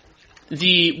that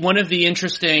one of the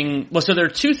interesting, so there are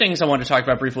two things I want to talk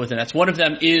about briefly with the Nets. One of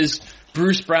them is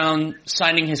Bruce Brown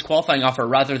signing his qualifying offer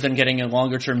rather than getting a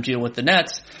longer term deal with the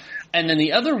Nets. And then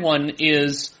the other one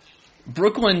is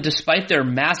Brooklyn, despite their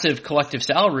massive collective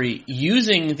salary,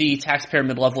 using the taxpayer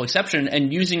mid-level exception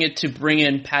and using it to bring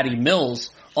in Patty Mills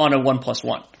on a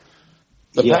 1+1.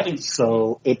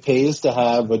 So it pays to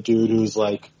have a dude who's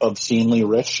like obscenely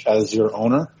rich as your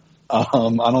owner. I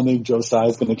don't think Joe Tsai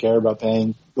is going to care about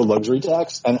paying the luxury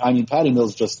tax. And I mean, Patty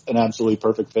Mills is just an absolutely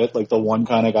perfect fit, like the one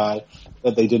kind of guy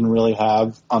that they didn't really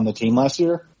have on the team last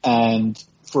year. And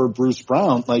for Bruce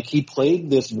Brown, like he played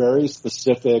this very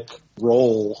specific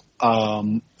role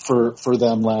for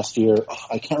them last year.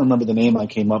 I can't remember the name I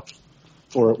came up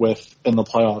for it with in the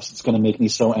playoffs. It's going to make me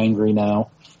so angry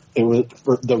now. It was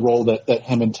for the role that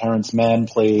him and Terrence Mann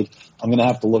played. I'm going to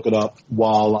have to look it up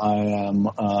while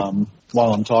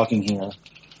I'm talking here.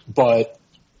 But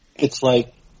it's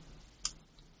like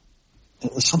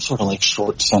it was some sort of like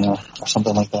short center or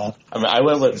something like that. I mean, I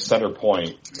went with center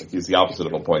point. He's the opposite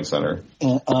of a point center.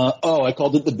 I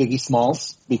called it the Biggie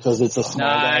Smalls because it's a small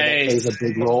guy that plays a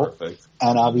big role. Perfect.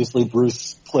 And obviously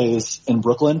Bruce plays in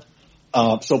Brooklyn.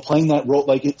 So playing that role,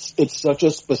 like it's such a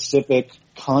specific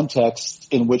context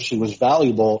in which he was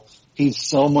valuable. He's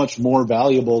so much more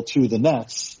valuable to the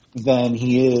Nets than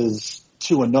he is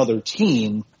to another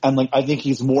team. And like, I think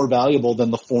he's more valuable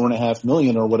than the $4.5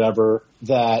 million or whatever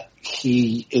that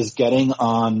he is getting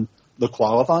on the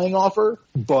qualifying offer.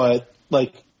 But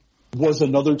like, was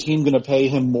another team going to pay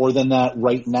him more than that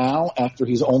right now after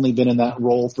he's only been in that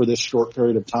role for this short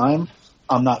period of time?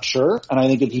 I'm not sure. And I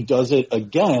think if he does it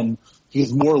again,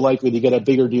 he's more likely to get a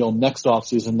bigger deal next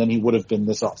offseason than he would have been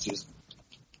this offseason.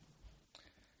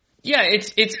 Yeah,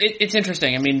 it's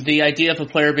interesting. I mean, the idea of a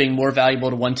player being more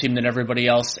valuable to one team than everybody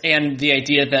else, and the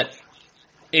idea that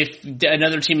if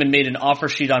another team had made an offer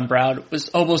sheet on Brown, was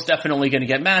almost definitely going to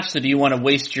get matched. So do you want to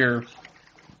waste your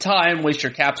time, waste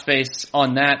your cap space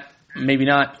on that? Maybe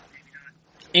not.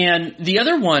 And the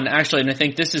other one, actually, and I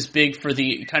think this is big for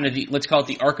the kind of the, let's call it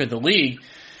the arc of the league.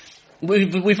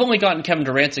 We've only gotten Kevin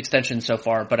Durant's extension so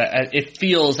far, but it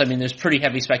feels, I mean, there's pretty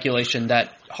heavy speculation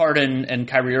that Harden and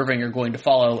Kyrie Irving are going to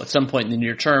follow at some point in the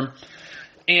near term.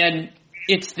 And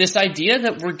it's this idea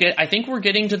that I think we're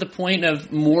getting to the point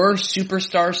of more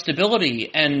superstar stability.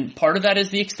 And part of that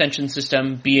is the extension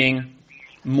system being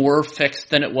more fixed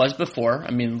than it was before.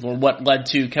 I mean, what led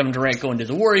to Kevin Durant going to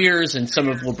the Warriors and some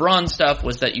of LeBron's stuff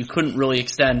was that you couldn't really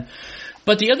extend.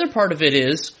 But the other part of it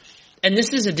is, and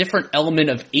this is a different element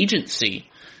of agency,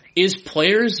 is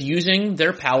players using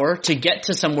their power to get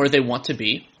to somewhere they want to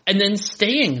be and then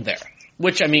staying there.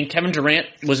 Which, I mean, Kevin Durant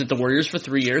was at the Warriors for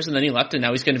 3 years and then he left, and now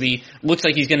he's going to be, looks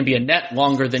like he's going to be a Net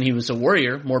longer than he was a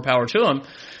Warrior. More power to him.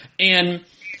 And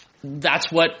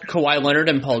that's what Kawhi Leonard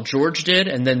and Paul George did,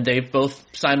 and then they've both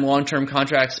signed long-term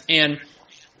contracts. And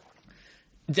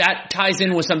that ties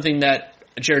in with something that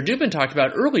Jared Dubin talked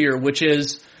about earlier, which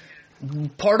is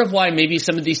part of why maybe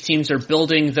some of these teams are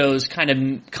building those kind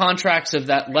of contracts of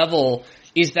that level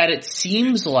is that it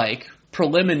seems like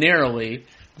preliminarily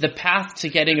the path to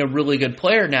getting a really good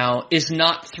player now is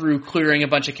not through clearing a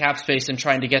bunch of cap space and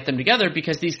trying to get them together,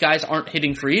 because these guys aren't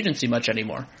hitting free agency much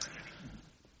anymore.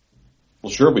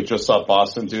 Well, sure. We just saw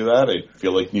Boston do that. I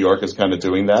feel like New York is kind of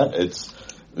doing that. It's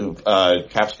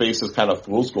cap space is kind of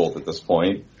fool's gold at this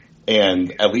point.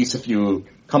 And at least if you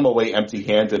come away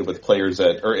empty-handed with players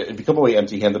or if you come away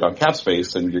empty-handed on cap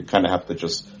space, then you kind of have to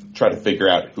just try to figure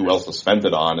out who else to spend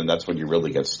it on, and that's when you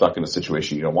really get stuck in a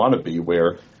situation you don't want to be,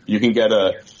 where you can get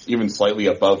a even slightly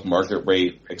above market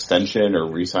rate extension or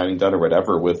re-signing done or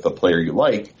whatever with the player you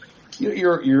like. You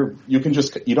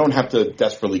don't have to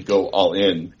desperately go all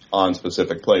in on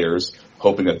specific players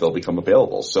hoping that they'll become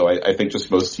available. So I think just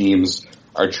most teams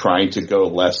are trying to go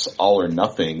less all or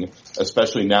nothing,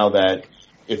 especially now that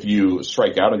if you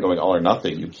strike out on going all or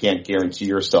nothing, you can't guarantee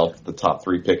yourself the top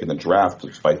 3 pick in the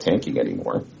draft by tanking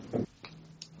anymore.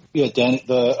 Yeah, Danny,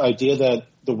 the idea that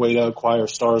the way to acquire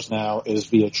stars now is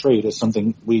via trade is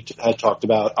something we had talked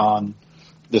about on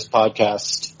this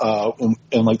podcast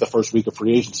in like the first week of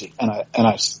free agency. And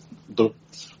the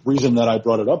reason that I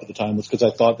brought it up at the time was because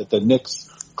I thought that the Knicks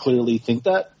clearly think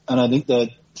that, and I think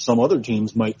that some other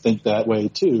teams might think that way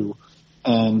too.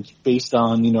 And based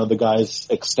on, the guys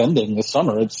extending this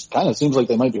summer, it kind of seems like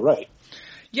they might be right.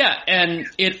 Yeah, and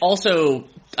it also,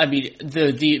 I mean,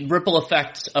 the ripple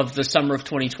effects of the summer of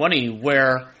 2020,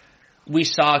 where we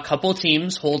saw a couple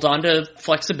teams hold on to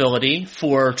flexibility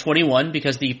for 21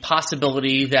 because the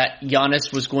possibility that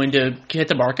Giannis was going to hit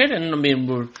the market. And I mean,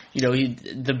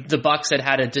 the Bucks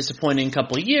had a disappointing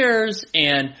couple of years,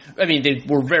 and I mean, they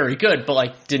were very good, but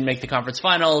like didn't make the conference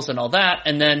finals and all that.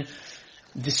 And then,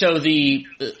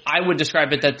 I would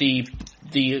describe it that the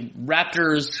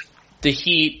Raptors, the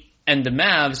Heat, and the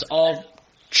Mavs all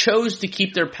chose to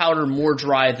keep their powder more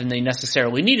dry than they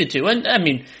necessarily needed to. And I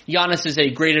mean, Giannis is a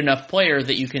great enough player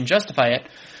that you can justify it.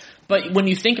 But when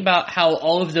you think about how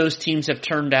all of those teams have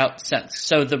turned out since,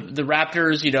 so the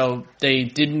Raptors, they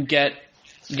didn't get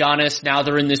Giannis. Now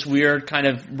they're in this weird kind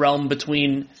of realm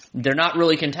between they're not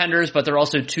really contenders, but they're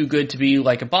also too good to be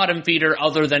like a bottom feeder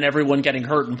other than everyone getting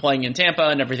hurt and playing in Tampa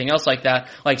and everything else like that.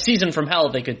 Like season from hell,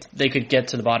 they could get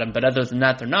to the bottom, but other than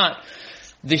that, they're not.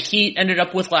 The Heat ended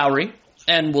up with Lowry,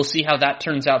 and we'll see how that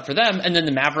turns out for them. And then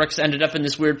the Mavericks ended up in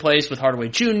this weird place with Hardaway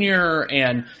Jr.,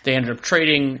 and they ended up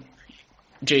trading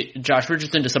Josh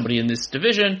Richardson to somebody in this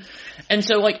division. And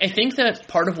so, I think that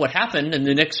part of what happened, and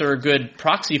the Knicks are a good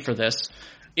proxy for this,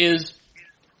 is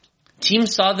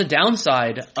teams saw the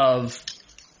downside of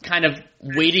kind of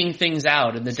waiting things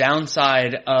out and the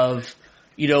downside of,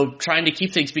 trying to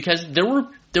keep things, because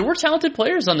there were talented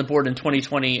players on the board in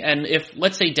 2020. And if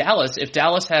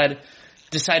Dallas had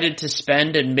decided to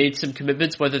spend and made some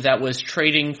commitments, whether that was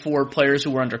trading for players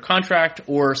who were under contract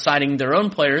or signing their own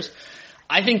players,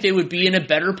 I think they would be in a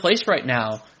better place right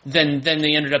now than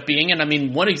they ended up being. And I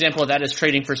mean, one example of that is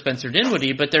trading for Spencer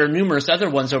Dinwiddie, but there are numerous other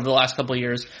ones over the last couple of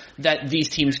years that these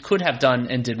teams could have done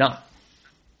and did not.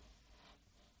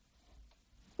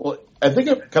 Well, I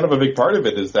think kind of a big part of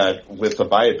it is that with the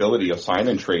viability of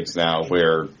sign-in trades now,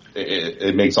 where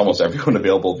it makes almost everyone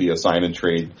available via sign-in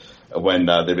trade when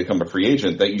they become a free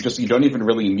agent, that you don't even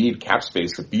really need cap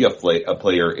space to be a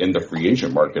player in the free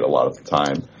agent market a lot of the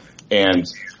time. And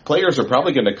players are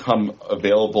probably going to come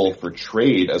available for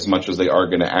trade as much as they are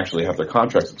going to actually have their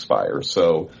contracts expire.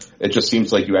 So it just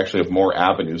seems like you actually have more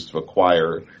avenues to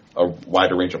acquire a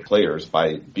wider range of players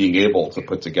by being able to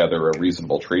put together a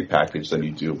reasonable trade package than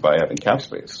you do by having cap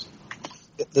space.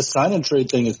 The sign-and trade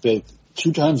thing is big.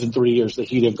 2 times in 3 years, the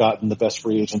Heat have gotten the best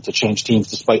free agent to change teams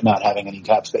despite not having any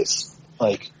cap space.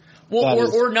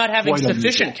 Or not having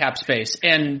sufficient cap space.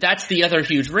 And that's the other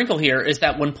huge wrinkle here, is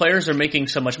that when players are making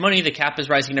so much money, the cap is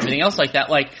rising and everything else like that,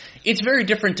 it's very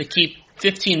different to keep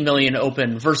 $15 million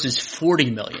open versus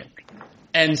 $40 million.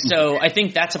 And so I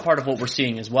think that's a part of what we're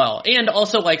seeing as well. And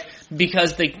also,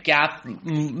 because the gap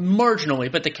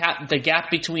marginally, but the gap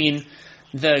between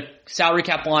the salary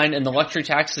cap line and the luxury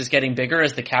tax is getting bigger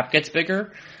as the cap gets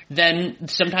bigger, then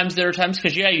sometimes there are times,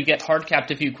 because you get hard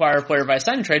capped if you acquire a player via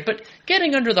sign and trade, but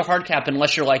getting under the hard cap,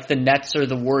 unless you're like the Nets or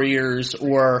the Warriors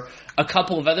or a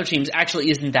couple of other teams, actually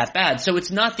isn't that bad. So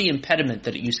it's not the impediment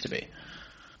that it used to be.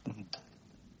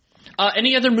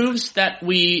 Any other moves that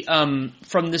we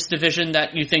from this division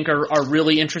that you think are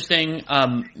really interesting?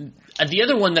 The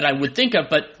other one that I would think of,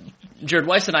 but Jared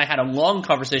Weiss and I had a long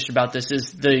conversation about this,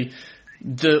 is the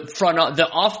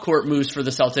off-court moves for the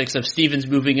Celtics of Stevens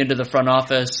moving into the front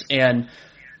office and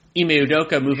Ime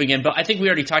Udoka moving in. But I think we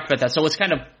already talked about that, so let's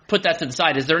kind of put that to the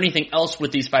side. Is there anything else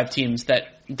with these 5 teams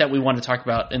that we want to talk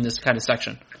about in this kind of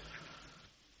section?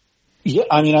 Yeah,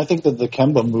 I mean, I think that the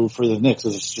Kemba move for the Knicks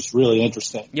is just really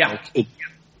interesting. Yeah.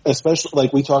 Especially,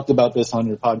 we talked about this on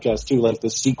your podcast too, the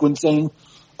sequencing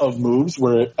of moves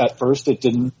where at first it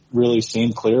didn't really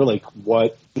seem clear,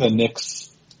 what the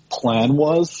Knicks' plan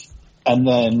was. And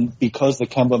then because the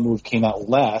Kemba move came out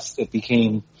last, it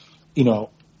became,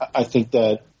 I think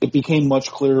that it became much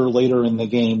clearer later in the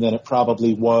game than it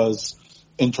probably was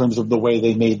in terms of the way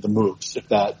they made the moves, if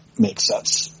that makes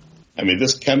sense. I mean,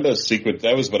 this Kemba sequence,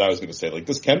 that was what I was going to say.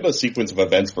 This Kemba sequence of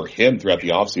events for him throughout the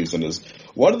offseason is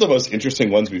one of the most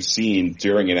interesting ones we've seen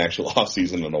during an actual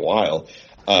offseason in a while.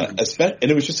 And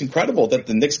it was just incredible that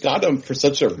the Knicks got him for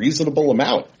such a reasonable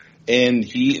amount. And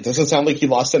it doesn't sound like he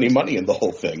lost any money in the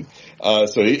whole thing.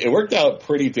 So it worked out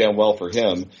pretty damn well for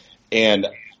him. And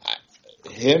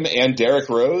him and Derrick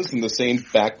Rose in the same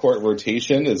backcourt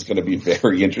rotation is going to be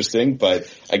very interesting,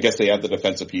 but I guess they have the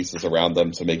defensive pieces around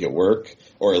them to make it work,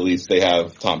 or at least they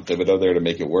have Tom Thibodeau there to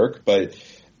make it work. But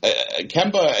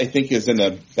Kemba, I think, is in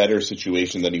a better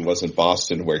situation than he was in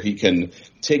Boston, where he can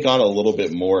take on a little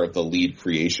bit more of the lead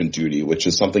creation duty, which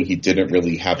is something he didn't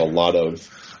really have a lot of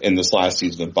in this last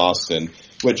season in Boston,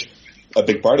 which a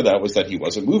big part of that was that he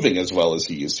wasn't moving as well as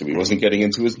he used to. He wasn't getting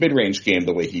into his mid-range game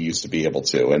the way he used to be able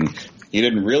to. And he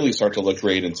didn't really start to look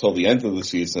great until the end of the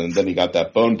season. And then he got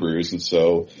that bone bruise, and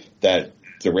so that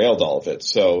derailed all of it.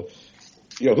 So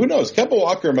who knows? Kemba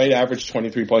Walker might average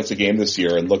 23 points a game this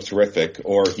year and look terrific,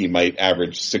 or he might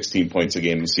average 16 points a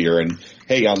game this year and,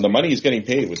 hey, on the money he's getting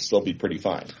paid would still be pretty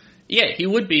fine. Yeah, he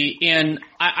would be. And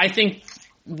I think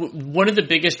one of the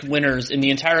biggest winners in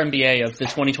the entire NBA of the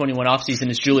 2021 offseason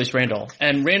is Julius Randle.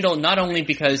 And Randle, not only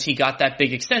because he got that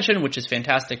big extension, which is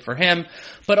fantastic for him,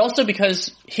 but also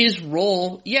because his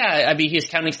role, his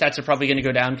counting stats are probably going to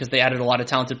go down because they added a lot of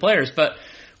talented players, but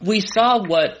we saw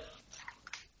what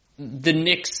the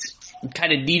Knicks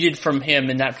kind of needed from him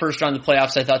in that first round of the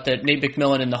playoffs. I thought that Nate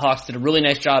McMillan and the Hawks did a really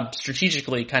nice job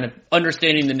strategically kind of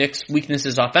understanding the Knicks'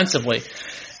 weaknesses offensively.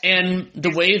 And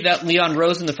the way that Leon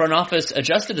Rose in the front office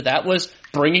adjusted to that was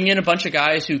bringing in a bunch of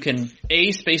guys who can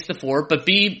A, space the floor, but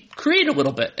B, create a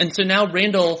little bit. And so now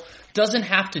Randle doesn't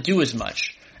have to do as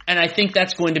much. And I think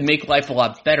that's going to make life a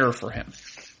lot better for him.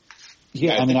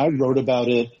 Yeah, I mean, I wrote about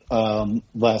it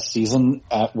last season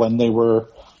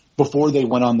before they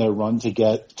went on their run to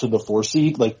get to the 4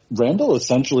 seed. Like, Randle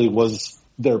essentially was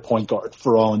their point guard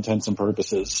for all intents and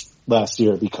purposes last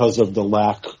year because of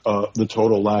the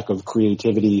total lack of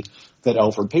creativity that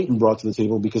Elfrid Payton brought to the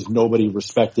table because nobody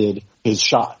respected his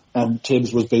shot. And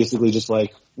Tibbs was basically just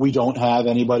like, we don't have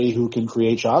anybody who can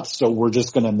create shots, so we're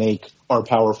just going to make our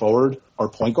power forward our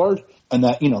point guard. And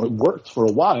that, it worked for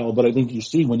a while, but I think you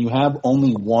see when you have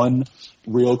only one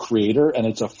real creator and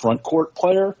it's a front court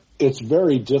player, it's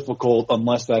very difficult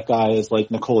unless that guy is like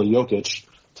Nikola Jokic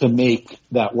to make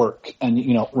that work. And,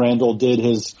 Randle did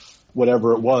his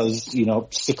whatever it was,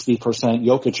 60%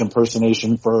 Jokic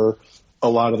impersonation for a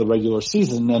lot of the regular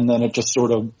season. And then it just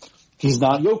sort of, he's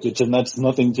not Jokic, and that's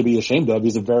nothing to be ashamed of.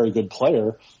 He's a very good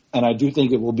player. And I do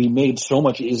think it will be made so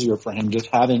much easier for him just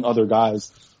having other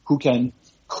guys who can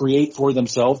create for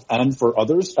themselves and for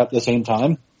others at the same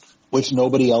time, which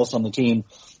nobody else on the team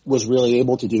was really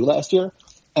able to do last year.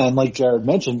 And like Jared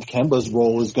mentioned, Kemba's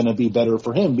role is going to be better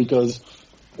for him because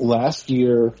last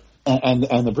year and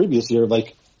the previous year,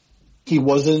 like, he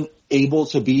wasn't able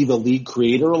to be the lead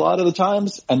creator a lot of the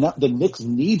times, and the Knicks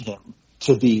need him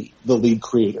to be the lead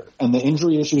creator. And the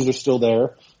injury issues are still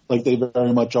there, like they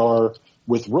very much are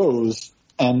with Rose,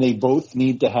 and they both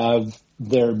need to have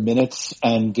their minutes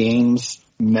and games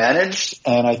managed.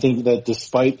 And I think that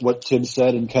despite what Tibbs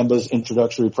said in Kemba's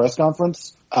introductory press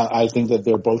conference, I think that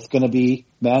they're both going to be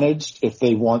managed if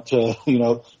they want to,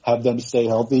 have them stay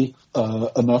healthy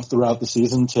enough throughout the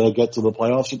season to get to the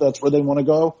playoffs if that's where they want to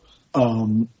go.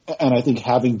 And I think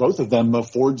having both of them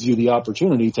affords you the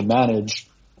opportunity to manage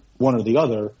one or the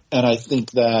other. And I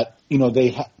think that,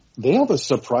 they have a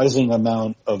surprising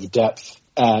amount of depth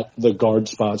at the guard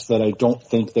spots that I don't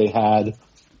think they had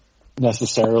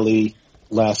necessarily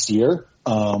last year.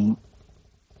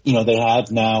 They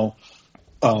have now,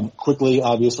 Quickly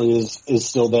obviously is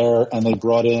still there, and they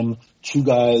brought in 2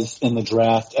 guys in the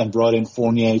draft and brought in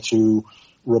Fournier to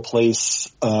replace,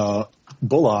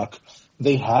 Bullock.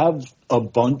 They have a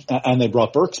bunch, and they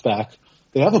brought Burks back.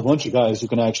 They have a bunch of guys who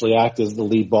can actually act as the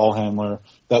lead ball handler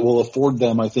that will afford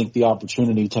them, I think, the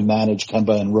opportunity to manage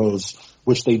Kemba and Rose,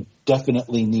 which they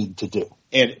definitely need to do.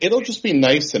 And it'll just be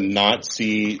nice to not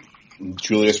see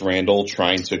Julius Randle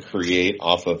trying to create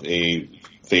off of a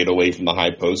fade away from the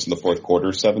high post in the fourth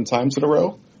quarter 7 times in a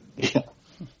row. Yeah.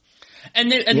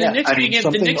 And the Knicks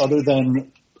something other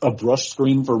than a brush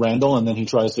screen for Randle and then he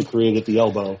tries to create at the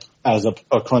elbow as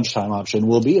a crunch time option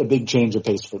will be a big change of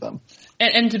pace for them.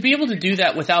 And to be able to do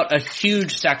that without a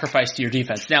huge sacrifice to your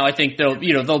defense. Now I think they'll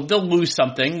lose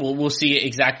something. We'll see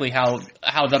exactly how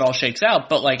that all shakes out.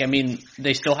 But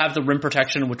they still have the rim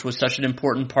protection, which was such an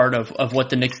important part of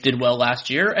what the Knicks did well last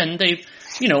year. And they,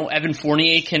 Evan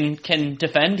Fournier can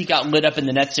defend. He got lit up in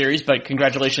the Nets series, but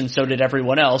congratulations, so did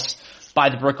everyone else by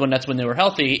the Brooklyn Nets when they were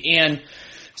healthy. And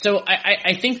so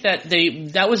I think that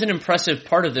that was an impressive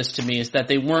part of this to me, is that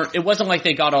it wasn't like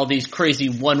they got all these crazy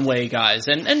one-way guys.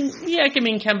 And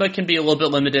Kemba can be a little bit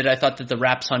limited. I thought that the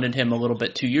Raps hunted him a little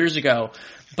bit 2 years ago,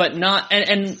 but not,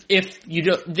 and if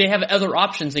they have other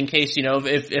options in case,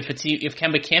 if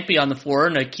Kemba can't be on the floor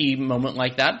in a key moment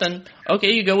like that, then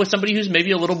okay, you go with somebody who's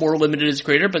maybe a little more limited as a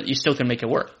creator, but you still can make it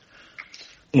work.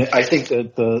 Yeah, I think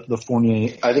that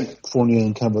Fournier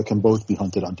and Kemba can both be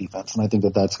hunted on defense, and I think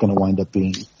that that's going to wind up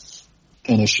being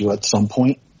an issue at some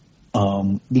point,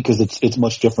 because it's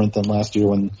much different than last year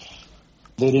when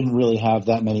they didn't really have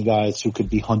that many guys who could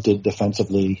be hunted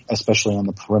defensively, especially on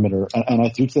the perimeter. And I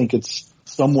do think it's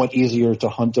somewhat easier to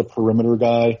hunt a perimeter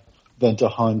guy than to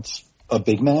hunt a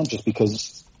big man, just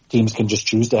because teams can just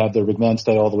choose to have their big man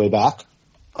stay all the way back.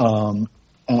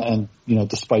 And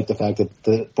despite the fact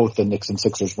that both the Knicks and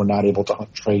Sixers were not able to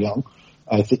hunt Trae Young,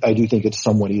 I do think it's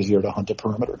somewhat easier to hunt a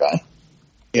perimeter guy.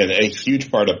 And a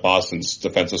huge part of Boston's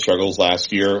defensive struggles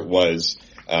last year was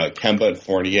Kemba and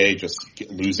Fournier just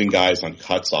losing guys on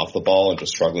cuts off the ball and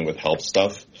just struggling with help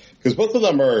stuff. Because both of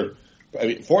them are, I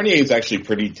mean, Fournier is actually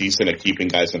pretty decent at keeping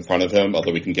guys in front of him,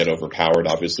 although he can get overpowered,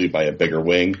 obviously, by a bigger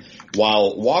wing.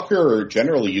 While Walker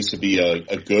generally used to be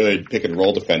a good pick and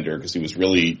roll defender because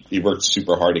he worked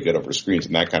super hard to get over screens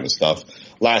and that kind of stuff.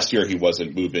 Last year, he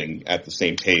wasn't moving at the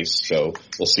same pace, so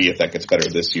we'll see if that gets better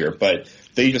this year. But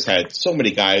they just had so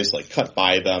many guys like cut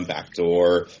by them,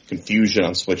 backdoor, confusion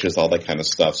on switches, all that kind of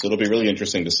stuff. So it'll be really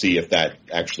interesting to see if that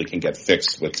actually can get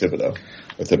fixed with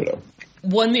Thibodeau.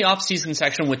 We'll end the off-season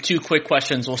section with two quick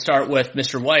questions. We'll start with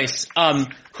Mr. Weiss.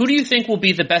 Who do you think will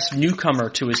be the best newcomer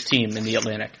to his team in the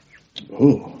Atlantic?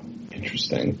 Ooh,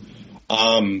 interesting.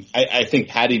 I think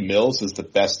Patty Mills is the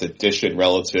best addition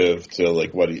relative to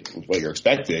like what you're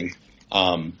expecting.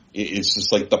 It's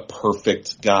just like the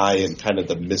perfect guy and kind of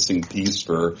the missing piece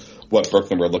for what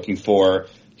Brooklyn were looking for.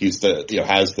 He's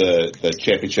has the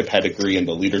championship pedigree and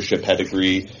the leadership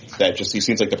pedigree that just, he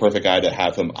seems like the perfect guy to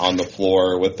have him on the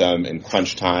floor with them in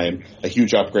crunch time. A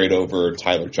huge upgrade over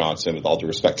Tyler Johnson, with all due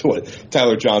respect to what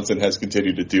Tyler Johnson has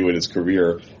continued to do in his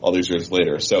career all these years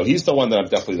later. So he's the one that I'm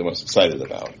definitely the most excited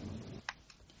about.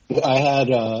 I had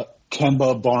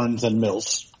Kemba, Barnes, and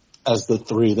Mills as the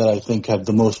three that I think have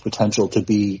the most potential to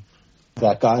be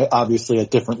that guy, obviously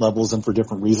at different levels and for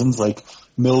different reasons. Like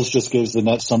Mills just gives the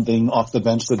Nets something off the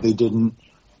bench that they didn't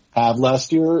have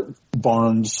last year.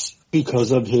 Barnes,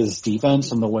 because of his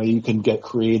defense and the way you can get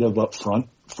creative up front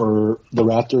for the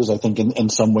Raptors, I think in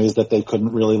some ways that they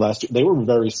couldn't really last year. They were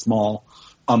very small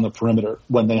on the perimeter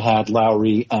when they had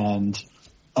Lowry and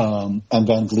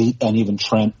Van Vliet and even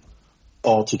Trent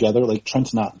all together. Like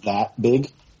Trent's not that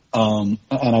big. And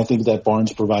I think that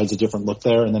Barnes provides a different look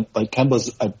there. And then like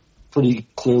Kemba's pretty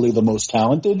clearly the most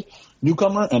talented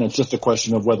newcomer, and it's just a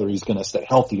question of whether he's going to stay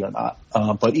healthy or not.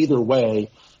 But either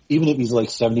way, even if he's like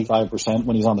 75%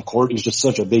 when he's on the court, he's just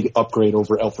such a big upgrade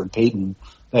over Elfrid Payton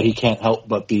that he can't help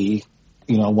but be,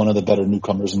 one of the better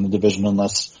newcomers in the division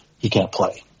unless he can't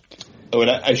play. Oh, and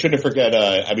I shouldn't forget,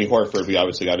 Horford we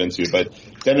obviously got into, but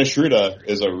Dennis Schroeder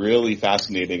is a really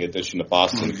fascinating addition to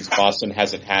Boston because Boston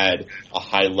hasn't had a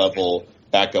high-level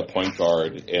backup point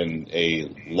guard in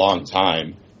a long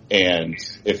time. And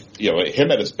if,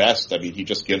 him at his best, I mean, he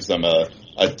just gives them a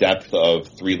depth of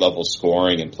 3-level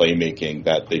scoring and playmaking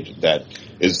that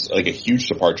is like a huge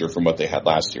departure from what they had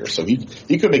last year. So he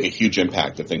could make a huge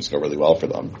impact if things go really well for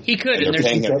them. He could. And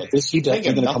is he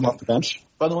definitely going to come off the bench,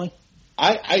 by the way?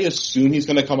 I assume he's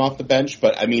going to come off the bench,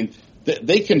 but I mean,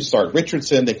 they can start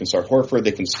Richardson, they can start Horford,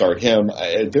 they can start him.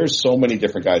 There's so many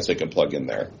different guys they can plug in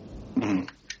there. Mm-hmm.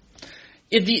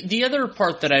 The other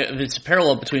part that it's a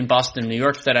parallel between Boston and New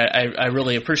York that I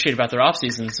really appreciate about their off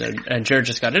seasons, and Jared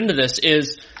just got into this,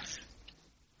 is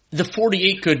the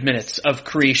 48 good minutes of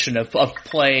creation of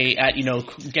play at,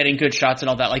 getting good shots and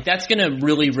all that. Like that's going to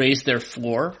really raise their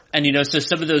floor. And, so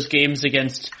some of those games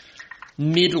against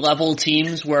mid-level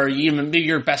teams where maybe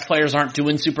your best players aren't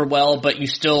doing super well, but you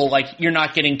still you're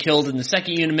not getting killed in the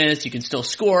second unit minutes. You can still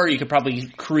score. You could probably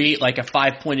create like a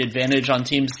 5-point advantage on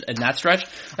teams in that stretch.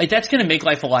 Like that's going to make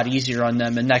life a lot easier on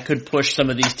them, and that could push some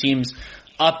of these teams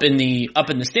up in the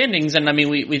standings. And I mean,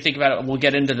 we think about it. We'll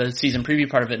get into the season preview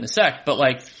part of it in a sec,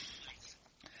 but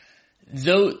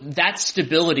though that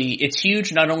stability, it's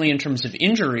huge not only in terms of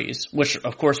injuries, which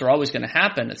of course are always going to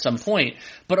happen at some point,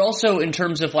 but also in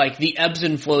terms of the ebbs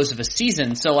and flows of a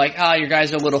season. So your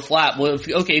guys are a little flat. Well, if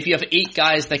you have 8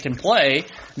 guys that can play,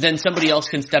 then somebody else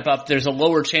can step up. There's a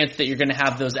lower chance that you're going to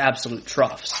have those absolute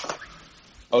troughs.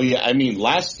 Oh yeah, I mean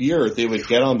last year they would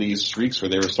get on these streaks where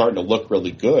they were starting to look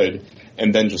really good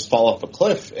and then just fall off a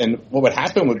cliff. And what would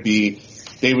happen would be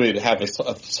they would have a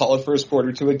solid first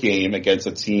quarter to a game against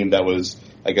a team that was,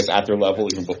 I guess, at their level,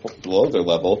 even below their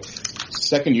level.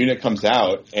 Second unit comes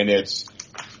out, and it's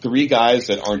 3 guys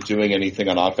that aren't doing anything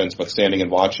on offense but standing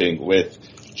and watching with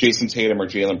Jason Tatum or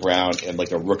Jaylen Brown and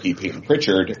a rookie Peyton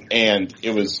Pritchard. And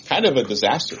it was kind of a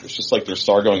disaster. It's just their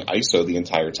star going ISO the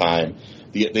entire time.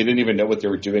 They didn't even know what they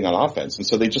were doing on offense. And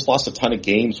so they just lost a ton of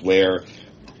games where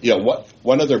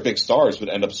one of their big stars would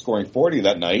end up scoring 40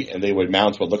 that night, and they would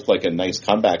mount what looked like a nice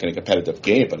comeback in a competitive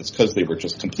game, but it's because they were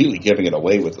just completely giving it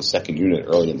away with the second unit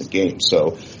early in the game.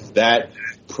 So that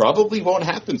probably won't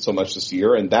happen so much this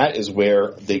year, and that is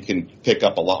where they can pick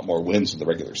up a lot more wins in the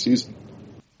regular season.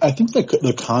 I think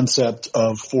the concept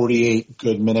of 48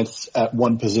 good minutes at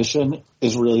one position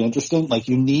is really interesting.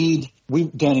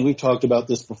 Danny, we've talked about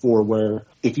this before, where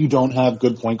if you don't have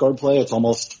good point guard play, it's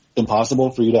almost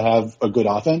impossible for you to have a good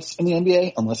offense in the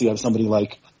NBA unless you have somebody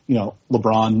like,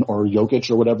 LeBron or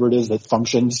Jokic or whatever it is that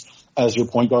functions as your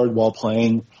point guard while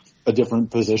playing a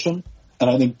different position. And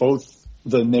I think both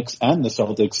the Knicks and the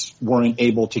Celtics weren't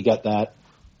able to get that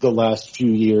the last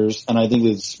few years. And I think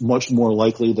it's much more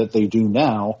likely that they do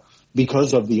now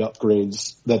because of the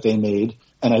upgrades that they made.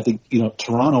 And I think,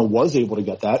 Toronto was able to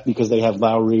get that because they had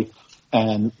Lowry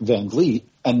and Van Vliet.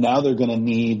 And now they're going to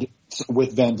need,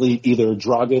 with Van Vliet, either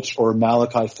Dragic or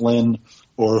Malachi Flynn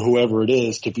or whoever it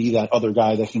is to be that other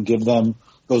guy that can give them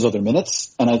those other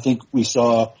minutes. And I think we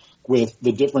saw with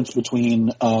the difference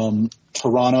between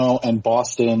Toronto and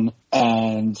Boston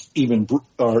and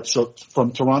so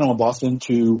from Toronto and Boston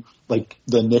to like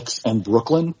the Knicks and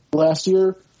Brooklyn last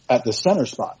year at the center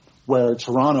spot, where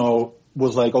Toronto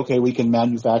was like, okay, we can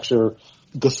manufacture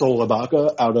Gasol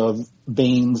Ibaka out of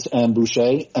Baines and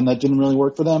Boucher, and that didn't really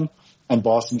work for them. And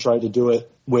Boston tried to do it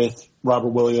with Robert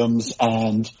Williams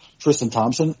and Tristan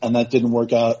Thompson, and that didn't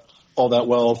work out all that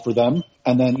well for them.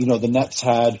 And then, the Nets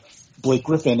had Blake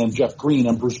Griffin and Jeff Green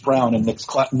and Bruce Brown and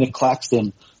Nick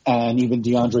Claxton and even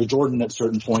DeAndre Jordan at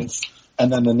certain points.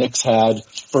 And then the Knicks had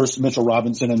first Mitchell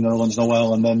Robinson and Nerlens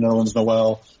Noel, and then Nerlens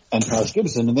Noel and Taj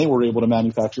Gibson, and they were able to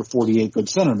manufacture 48 good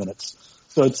center minutes.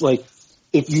 So it's like,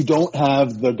 if you don't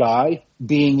have the guy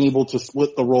being able to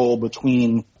split the role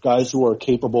between guys who are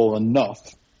capable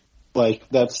enough, like,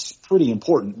 that's pretty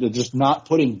important. They're just not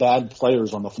putting bad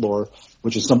players on the floor,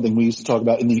 which is something we used to talk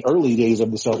about in the early days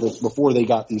of the Celtics before they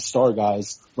got these star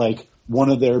guys. Like, one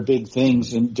of their big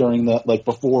things during the, like,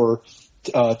 before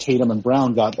Tatum and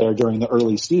Brown got there during the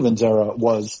early Stevens era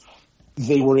was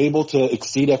they were able to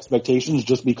exceed expectations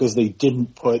just because they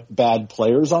didn't put bad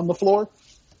players on the floor.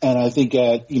 And I think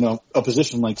at, a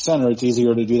position like center, it's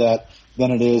easier to do that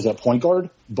than it is at point guard.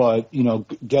 But,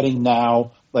 getting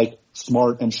now, like,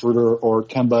 Smart and Schroeder or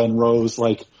Kemba and Rose,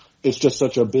 like, it's just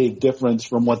such a big difference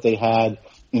from what they had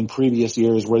in previous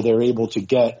years where they're able to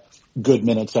get good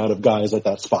minutes out of guys at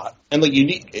that spot. And like you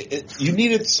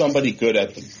needed somebody good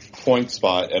at the point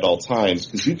spot at all times,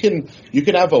 because you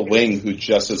can have a wing who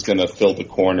just is going to fill the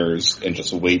corners and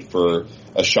just wait for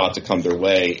a shot to come their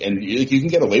way, and you can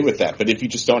get away with that. But if you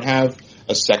just don't have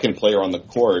a second player on the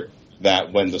court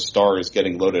that when the star is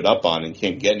getting loaded up on and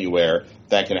can't get anywhere,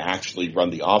 that can actually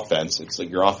run the offense, it's like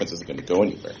your offense isn't going to go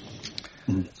anywhere.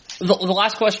 The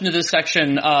last question of this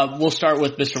section, we'll start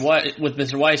with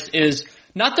Mr. Weiss, is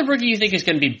not the rookie you think is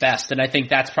going to be best, and I think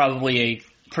that's probably a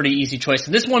pretty easy choice.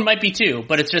 And this one might be too,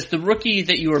 but it's just the rookie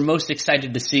that you are most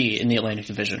excited to see in the Atlantic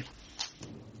Division.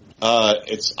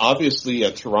 It's obviously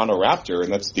a Toronto Raptor,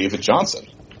 and that's David Johnson.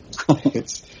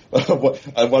 It's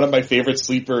one of my favorite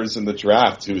sleepers in the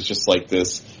draft, who is just like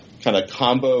this kind of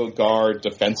combo guard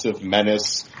defensive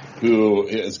menace who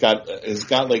has got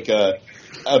like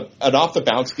an off the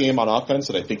bounce game on offense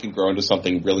that I think can grow into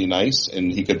something really nice,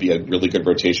 and he could be a really good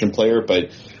rotation player.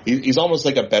 But he's almost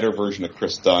like a better version of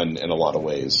Chris Dunn in a lot of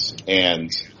ways.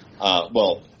 And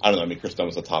well, I don't know. I mean, Chris Dunn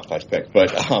was a top 5 pick, but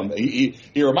he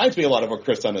reminds me a lot of what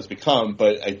Chris Dunn has become,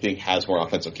 but I think has more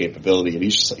offensive capability. And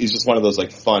he's just one of those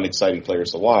like fun, exciting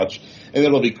players to watch. And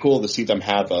it'll be cool to see them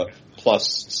have a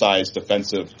plus size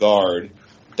defensive guard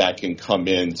that can come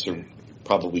in to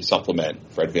probably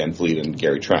supplement Fred VanVleet and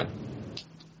Gary Trent.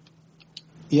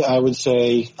 Yeah, I would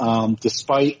say,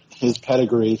 despite his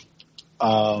pedigree,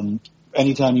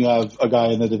 anytime you have a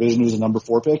guy in the division who's a number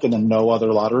 4 pick and then no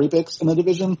other lottery picks in the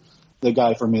division, the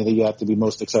guy for me that you have to be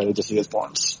most excited to see is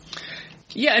Barnes.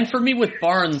 Yeah, and for me with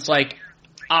Barnes, like,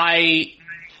 I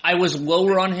was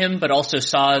lower on him, but also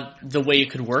saw the way it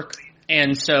could work.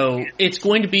 And so it's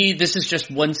going to be, this is just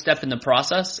one step in the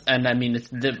process. And I mean,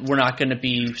 we're not going to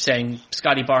be saying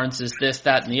Scotty Barnes is this,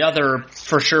 that, and the other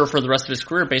for sure for the rest of his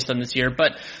career based on this year.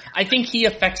 But I think he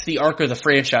affects the arc of the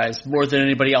franchise more than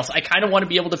anybody else. I kind of want to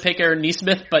be able to pick Aaron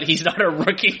Nesmith, but he's not a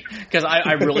rookie because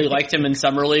I really liked him in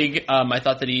Summer League. I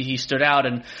thought that he stood out.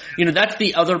 And, that's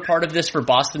the other part of this for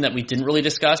Boston that we didn't really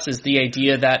discuss, is the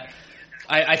idea that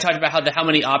I talked about how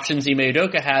many options Ime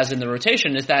Udoka has in the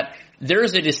rotation, is that there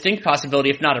is a distinct possibility,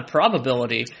 if not a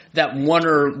probability, that one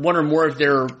or more of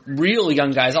their real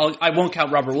young guys, I won't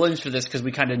count Robert Williams for this because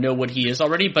we kind of know what he is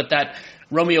already, but that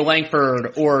Romeo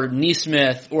Langford or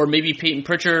Nesmith or maybe Peyton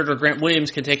Pritchard or Grant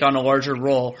Williams can take on a larger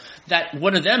role, that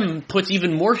one of them puts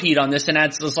even more heat on this and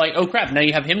adds, it's like, oh crap, now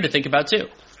you have him to think about too.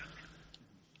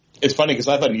 It's funny because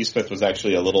I thought Nesmith was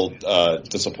actually a little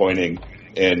disappointing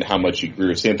in how much he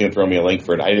grew. Same thing with Romeo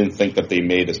Langford. I didn't think that they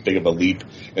made as big of a leap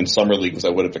in Summer League as I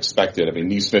would have expected. I mean,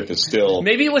 Nesmith is still...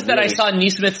 Maybe it was that I saw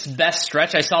Nesmith's best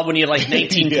stretch. I saw when he had like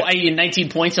 19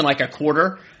 points in like a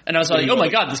quarter, and I was like, oh my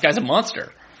god, this guy's a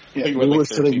monster. Yeah, we were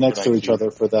sitting next to each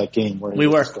other for that game where we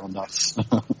were just going nuts.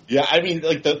 Yeah, I mean,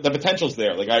 like the potential's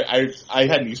there. Like I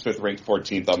had Nesmith ranked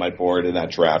 14th on my board in that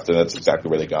draft, and that's exactly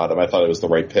where they got him. I thought it was the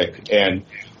right pick, and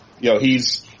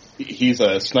he's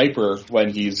a sniper when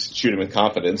he's shooting with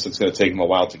confidence. It's going to take him a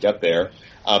while to get there,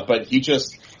 but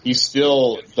he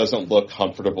still doesn't look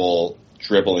comfortable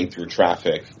dribbling through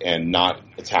traffic and not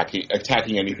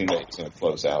attacking anything that's going to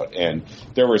close out. And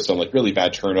there were some like really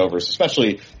bad turnovers,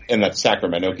 especially in that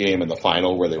Sacramento game in the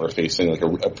final where they were facing like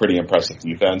a pretty impressive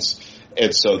defense.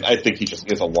 And so I think he just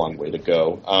has a long way to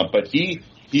go. But he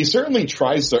certainly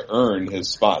tries to earn his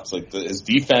spots. Like his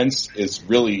defense is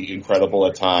really incredible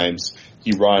at times.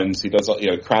 He runs, he does,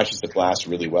 crashes the glass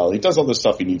really well. He does all the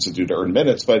stuff he needs to do to earn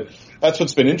minutes, but that's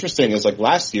what's been interesting is like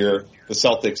last year, the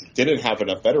Celtics didn't have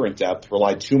enough veteran depth,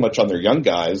 relied too much on their young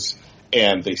guys,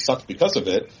 and they sucked because of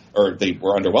it, or they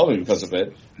were underwhelming because of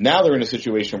it. Now they're in a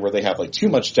situation where they have like too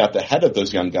much depth ahead of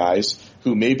those young guys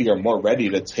who maybe are more ready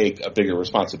to take a bigger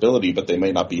responsibility, but they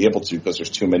may not be able to because there's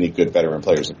too many good veteran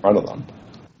players in front of them.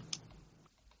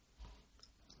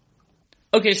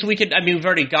 Okay, so we've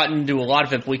already gotten into a lot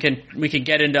of it, but we can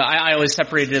get into, I always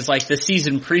separate it as like the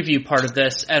season preview part of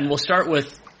this, and we'll start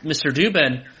with Mr.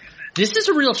 Dubin. This is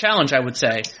a real challenge, I would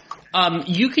say.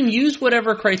 You can use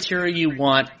whatever criteria you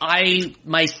want.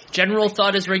 My general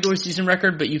thought is regular season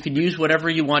record, but you can use whatever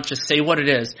you want, just say what it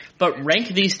is. But rank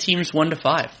these teams 1 to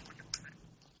 5.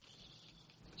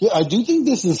 Yeah, I do think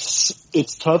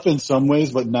it's tough in some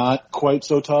ways, but not quite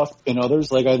so tough in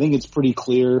others. Like, I think it's pretty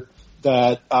clear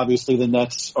that obviously the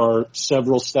Nets are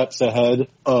several steps ahead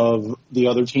of the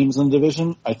other teams in the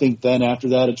division. I think then after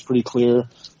that, it's pretty clear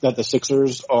that the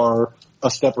Sixers are a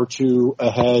step or two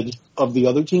ahead of the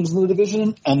other teams in the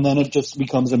division. And then it just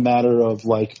becomes a matter of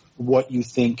like what you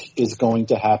think is going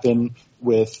to happen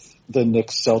with the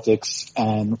Knicks, Celtics,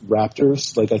 and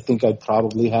Raptors. Like, I think I'd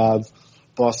probably have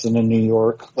Boston and New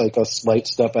York like a slight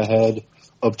step ahead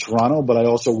of Toronto, but I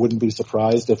also wouldn't be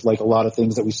surprised if like a lot of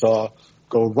things that we saw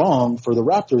go wrong for the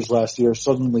Raptors last year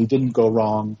suddenly didn't go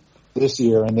wrong this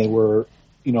year, and they were,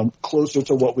 closer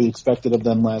to what we expected of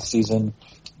them last season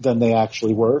than they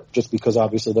actually were, just because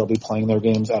obviously they'll be playing their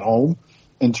games at home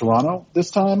in Toronto this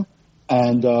time.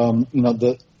 And,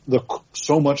 the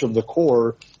so much of the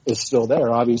core is still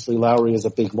there. Obviously Lowry is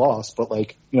a big loss, but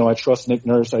like, I trust Nick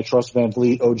Nurse, I trust Van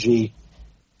Vliet, OG,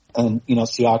 and,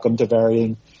 Siakam to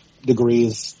varying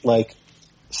degrees. Like,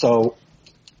 so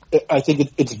I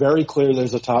think it's very clear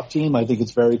there's a top team. I think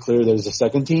it's very clear there's a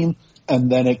second team, and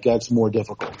then it gets more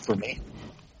difficult for me.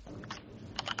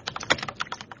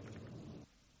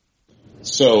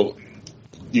 So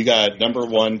you got number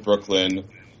 1, Brooklyn,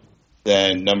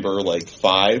 then number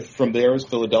 5 from there is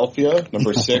Philadelphia,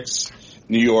 number 6,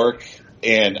 New York,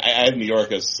 and I have New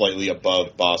York as slightly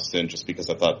above Boston just because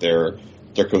I thought their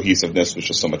cohesiveness was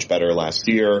just so much better last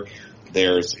year.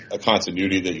 There's a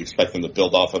continuity that you expect them to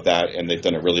build off of that, and they've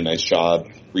done a really nice job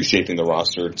reshaping the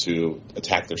roster to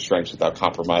attack their strengths without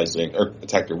compromising, or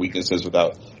attack their weaknesses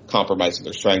without compromising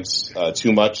their strengths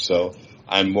too much. So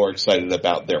I'm more excited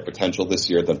about their potential this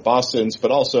year than Boston's,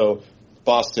 but also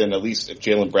Boston, at least if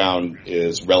Jaylen Brown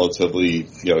is relatively,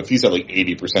 if he's at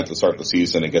 80% to start the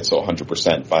season and gets to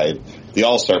 100% by the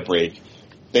All-Star break,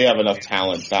 they have enough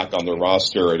talent back on their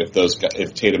roster, and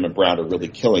if Tatum and Brown are really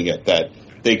killing it, that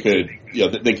they could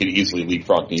easily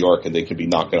leapfrog New York, and they could be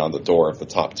knocking on the door of the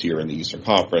top tier in the Eastern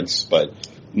Conference, but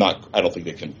I don't think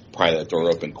they can pry that door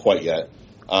open quite yet.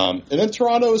 And then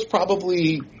Toronto is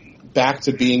probably back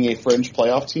to being a fringe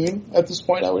playoff team at this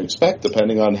point, I would expect,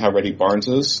 depending on how ready Barnes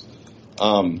is.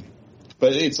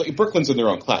 But it's like Brooklyn's in their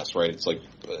own class, right? It's like,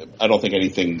 I don't think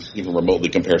anything even remotely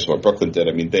compares to what Brooklyn did.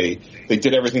 I mean, they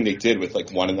did everything they did with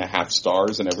 1.5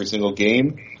 stars in every single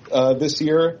game this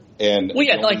year. And well,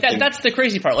 yeah, that's the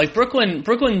crazy part. Like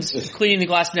Brooklyn's cleaning the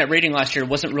glass net rating last year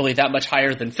wasn't really that much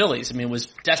higher than Philly's. I mean, it was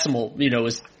decimal, it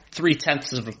was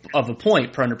 0.3 of a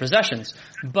point per 100 possessions.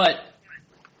 But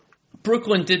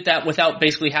Brooklyn did that without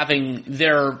basically having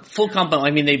their full complement.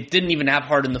 I mean, they didn't even have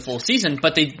Harden the full season,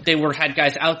 but they had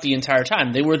guys out the entire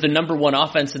time. They were the number 1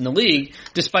 offense in the league,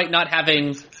 despite not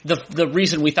having the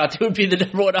reason we thought they would be the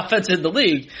number 1 offense in the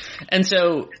league. And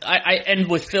so I end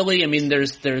with Philly. I mean,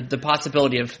 there's the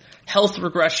possibility of health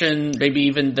regression. Maybe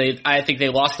even I think they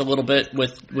lost a little bit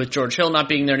with George Hill not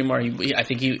being there anymore. I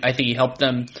think he helped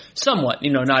them somewhat,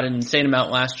 not an insane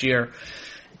amount last year.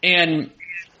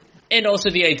 And also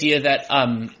the idea that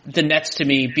the Nets, to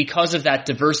me, because of that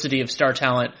diversity of star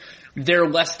talent, they're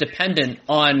less dependent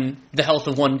on the health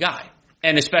of one guy.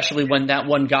 And especially when that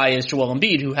one guy is Joel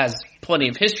Embiid, who has plenty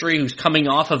of history, who's coming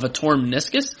off of a torn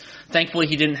meniscus. Thankfully,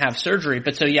 he didn't have surgery.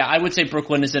 But so, yeah, I would say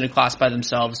Brooklyn is in a class by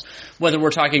themselves, whether we're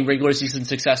talking regular season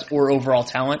success or overall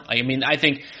talent. I mean, I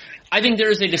think I think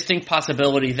there is a distinct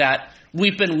possibility that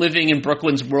we've been living in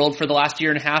Brooklyn's world for the last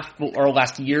year and a half or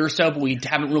last year or so, but we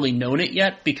haven't really known it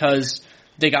yet because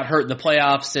they got hurt in the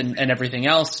playoffs and everything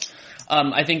else.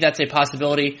 I think that's a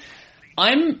possibility.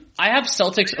 I have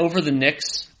Celtics over the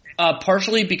Knicks,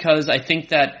 partially because I think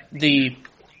that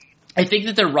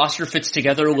their roster fits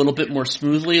together a little bit more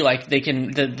smoothly. Like they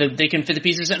can fit the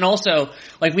pieces, and also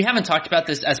like we haven't talked about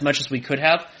this as much as we could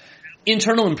have.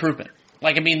 Internal improvement.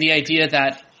 Like I mean, the idea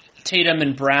that Tatum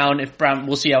and Brown, if Brown,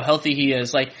 we'll see how healthy he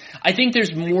is. Like I think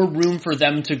there's more room for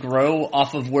them to grow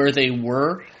off of where they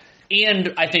were.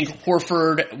 And I think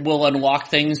Horford will unlock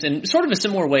things in sort of a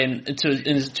similar way to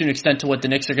an extent to what the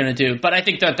Knicks are going to do. But I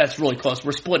think that's really close.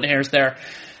 We're splitting hairs there.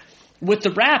 With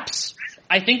the Raps,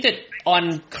 I think that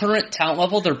on current talent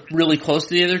level, they're really close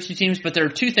to the other two teams, but there are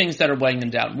two things that are weighing them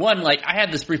down. One, like, I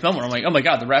had this brief moment, I'm like, oh my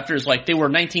god, the Raptors, like, they were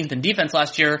 19th in defense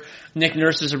last year, Nick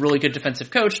Nurse is a really good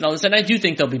defensive coach and all this, and I do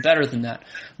think they'll be better than that.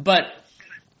 But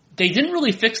they didn't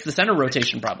really fix the center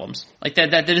rotation problems. Like,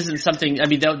 that isn't something, I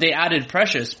mean, they added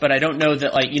Precious, but I don't know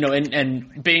that, like, you know,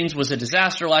 and Baines was a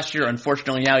disaster last year,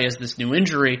 unfortunately now he has this new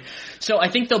injury. So I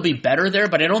think they'll be better there,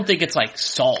 but I don't think it's, like,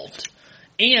 solved.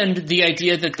 And the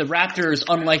idea that the Raptors,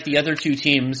 unlike the other two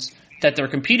teams that they're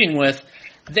competing with,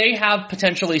 they have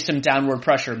potentially some downward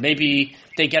pressure. Maybe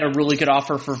they get a really good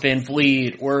offer for Van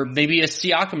Vliet, or maybe a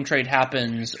Siakam trade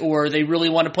happens, or they really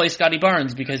want to play Scotty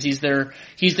Barnes because he's their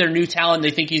new talent.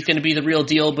 They think he's going to be the real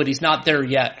deal, but he's not there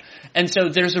yet. And so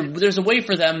there's a way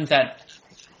for them that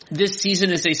this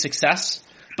season is a success,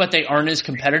 but they aren't as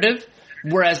competitive.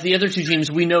 Whereas the other two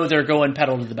teams, we know they're going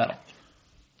pedal to the metal.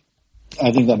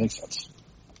 I think that makes sense.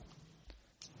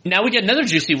 Now we get another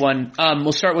juicy one.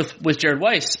 We'll start with Jared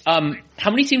Weiss. How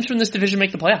many teams from this division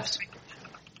make the playoffs?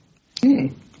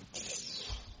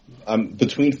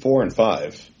 Between 4 and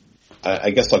 5.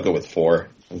 I guess I'll go with 4.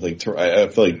 I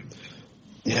feel like,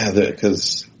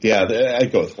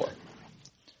 I'd go with 4.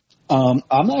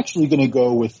 I'm actually going to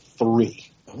go with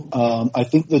 3. I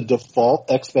think the default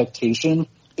expectation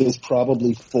is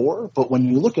probably 4, but when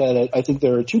you look at it, I think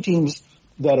there are two teams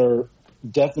that are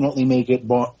definitely making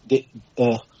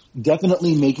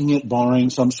it barring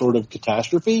some sort of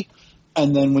catastrophe.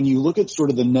 And then when you look at sort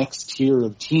of the next tier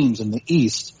of teams in the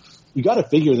East, you got to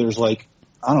figure there's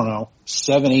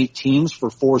 7-8 teams for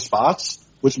 4 spots,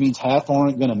 which means half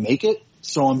aren't going to make it.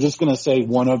 So I'm just going to say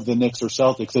one of the Knicks or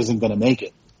Celtics isn't going to make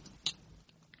it.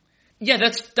 Yeah,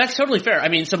 that's totally fair. I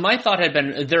mean, so my thought had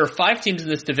been there are 5 teams in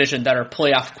this division that are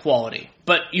playoff quality,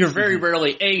 but you're very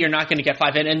rarely, you're not going to get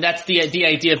 5 in, and that's the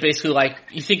idea basically, like,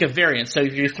 you think of variance. So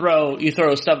if you throw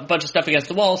a bunch of stuff against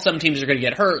the wall, some teams are going to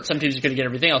get hurt, some teams are going to get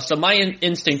everything else. So my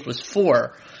instinct was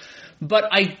 4. But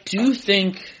I do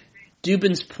think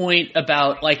Dubin's point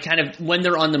about, like, kind of when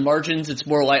they're on the margins, it's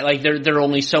more like there are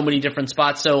only so many different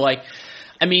spots. So, like,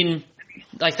 I mean,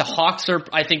 like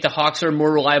I think the Hawks are a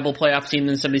more reliable playoff team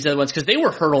than some of these other ones because they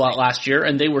were hurt a lot last year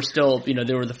and they were still,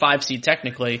 they were the 5 seed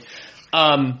technically.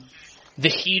 The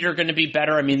Heat are going to be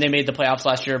better. I mean, they made the playoffs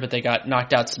last year, but they got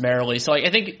knocked out summarily. So I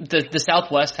think the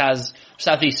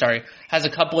Southeast has a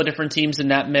couple of different teams in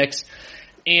that mix.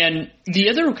 And the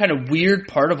other kind of weird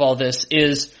part of all this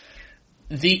is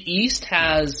the East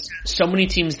has so many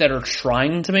teams that are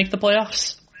trying to make the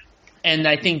playoffs. And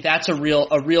I think that's a real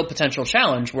potential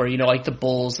challenge where, like the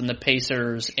Bulls and the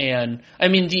Pacers and, I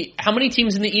mean, how many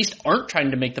teams in the East aren't trying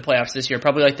to make the playoffs this year?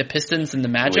 Probably like the Pistons and the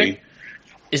Magic.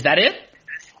 Is that it?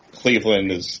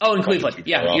 Cleveland is. Oh, in Cleveland.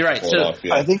 Yeah, you're right. So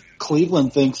I think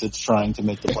Cleveland thinks it's trying to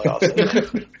make the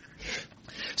playoffs.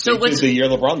 So the year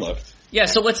LeBron left. Yeah,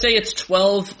 so let's say it's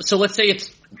 12. So let's say it's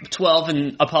 12,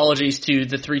 and apologies to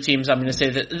the 3 teams I'm going to say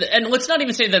that, and let's not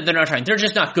even say that they're not trying. They're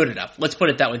just not good enough. Let's put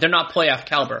it that way. They're not playoff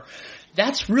caliber.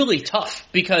 That's really tough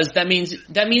because that means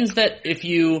that if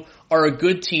you are a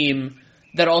good team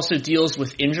that also deals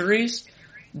with injuries,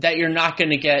 that you're not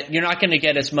going to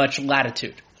get as much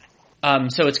latitude.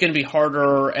 So it's going to be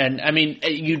harder, and I mean,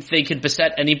 they could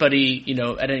beset anybody,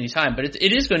 at any time, but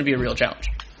it is going to be a real challenge.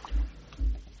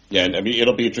 Yeah, and I mean,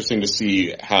 it'll be interesting to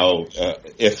see how,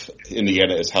 if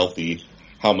Indiana is healthy,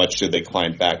 how much should they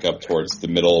climb back up towards the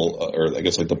middle, or I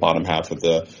guess like the bottom half of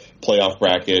the playoff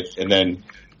bracket, and then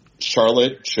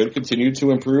Charlotte should continue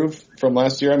to improve from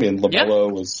last year. I mean, LaMelo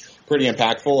was pretty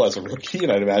impactful as a rookie,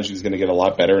 and I'd imagine he's going to get a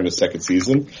lot better in his second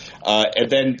season. And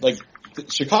then, like,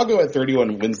 Chicago had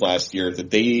 31 wins last year. Did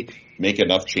they make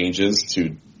enough changes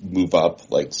to move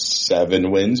up, like, 7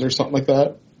 wins or something like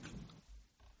that?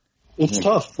 It's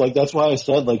tough. Like, that's why I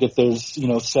said, like, if there's,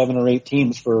 7 or 8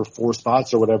 teams for 4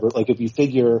 spots or whatever, like, if you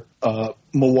figure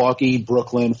Milwaukee,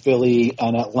 Brooklyn, Philly,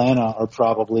 and Atlanta are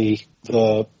probably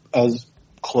as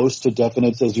close to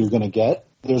definites as you're going to get.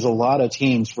 there's a lot of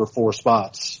teams for 4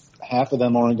 spots. Half of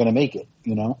them aren't going to make it,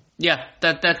 you know? Yeah,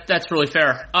 that's really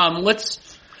fair.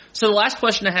 So the last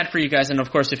question I had for you guys, and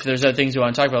of course if there's other things you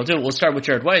want to talk about, we'll start with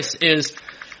Jared Weiss, is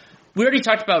we already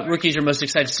talked about rookies you're most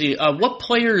excited to see. What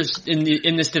players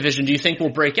in this division do you think will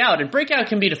break out? And breakout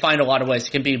can be defined a lot of ways.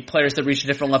 It can be players that reach a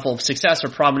different level of success or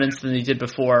prominence than they did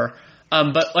before.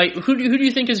 But like, who do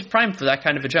you think is primed for that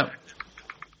kind of a jump?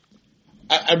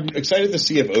 I'm excited to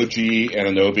see if OG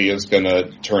Anunoby is going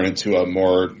to turn into a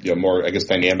more, I guess,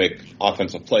 dynamic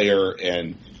offensive player.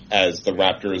 And as the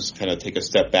Raptors kind of take a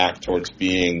step back towards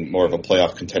being more of a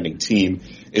playoff contending team,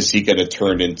 is he going to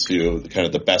turn into kind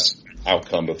of the best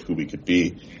outcome of who we could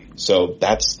be? So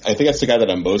I think that's the guy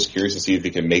that I'm most curious to see if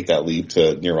he can make that leap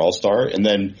to near All-Star. And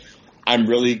then I'm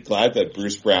really glad that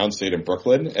Bruce Brown stayed in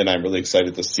Brooklyn, and I'm really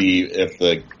excited to see if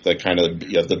the kind of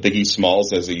the Biggie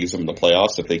Smalls, as they use them in the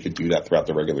playoffs, if they could do that throughout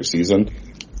the regular season.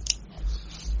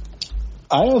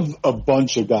 I have a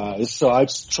bunch of guys, so I've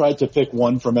tried to pick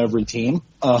one from every team.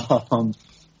 OG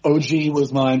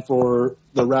was mine for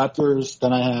the Raptors.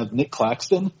 Then I have Nick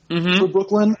Claxton for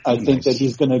Brooklyn. I think that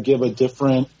he's going to give a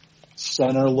different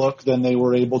center look than they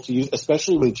were able to use,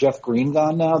 especially with Jeff Green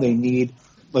gone now. They need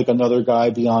like another guy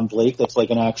beyond Blake that's like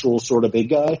an actual sort of big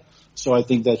guy. So I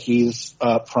think that he's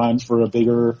primed for a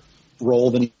bigger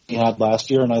role than he had last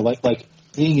year. And I like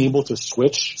being able to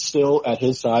switch still at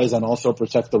his size and also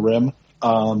protect the rim.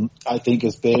 I think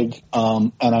is big.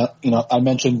 And I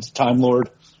mentioned Time Lord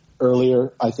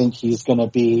earlier. I think he's going to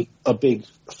be a big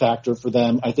factor for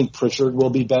them. I think Pritchard will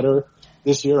be better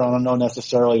this year. I don't know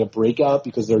necessarily a breakout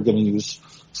because they're going to use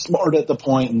Smart at the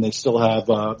point, and they still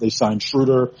have they signed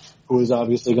Schroeder, who is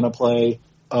obviously going to play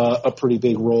a pretty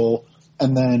big role.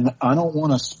 And then I don't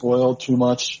want to spoil too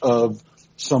much of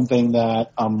something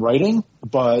that I'm writing,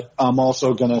 but I'm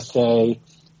also going to say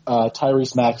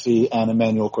Tyrese Maxey and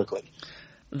Emmanuel Quickley.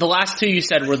 The last two you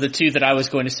said were the two that I was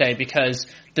going to say, because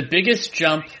the biggest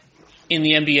jump in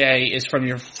the NBA is from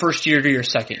your first year to your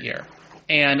second year.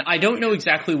 And I don't know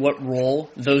exactly what role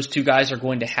those two guys are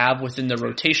going to have within the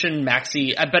rotation,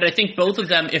 Maxey, but I think both of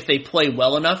them, if they play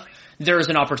well enough, there is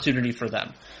an opportunity for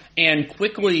them. And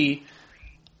Quickley,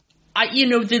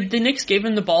 the Knicks gave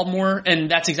him the ball more, and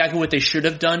that's exactly what they should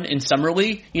have done in Summer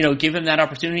League. Give him that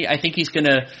opportunity. I think he's going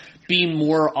to be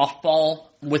more off ball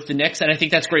with the Knicks, and I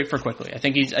think that's great for Quickley. I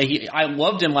think I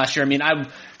loved him last year. I mean, I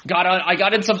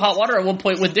got in some hot water at one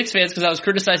point with Knicks fans because I was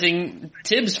criticizing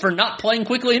Tibbs for not playing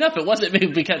quickly enough. It wasn't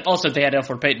because also they had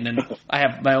Elfrid Payton, and I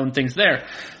have my own things there.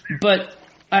 But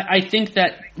I think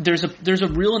that there's a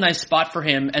real nice spot for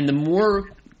him, and the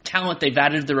more talent they've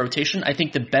added to the rotation, I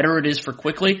think the better it is for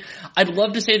Quickley. I'd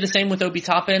love to say the same with Obi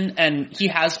Toppin, and he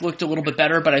has looked a little bit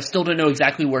better, but I still don't know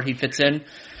exactly where he fits in.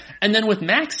 And then with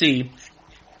Maxey,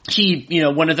 he,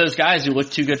 one of those guys who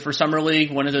looked too good for Summer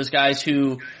League, one of those guys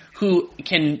who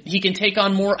can take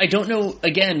on more. I don't know,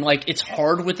 again, like it's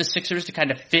hard with the Sixers to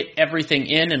kind of fit everything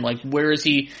in and like where is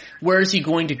he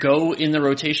going to go in the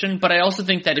rotation, but I also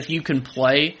think that if you can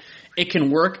play, it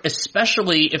can work,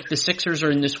 especially if the Sixers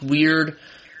are in this weird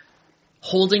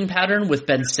holding pattern with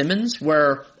Ben Simmons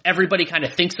where everybody kind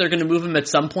of thinks they're going to move him at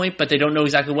some point, but they don't know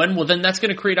exactly when. Well, then that's going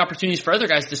to create opportunities for other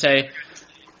guys to say,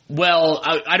 well,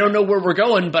 I don't know where we're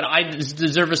going, but I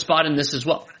deserve a spot in this as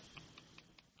well.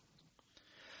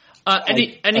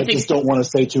 Anything? I just don't want to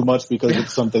say too much because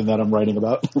it's something that I'm writing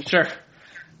about. Sure.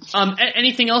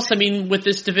 Anything else, with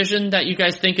this division that you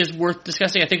guys think is worth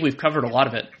discussing? I think we've covered a lot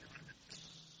of it.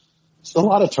 It's a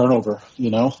lot of turnover,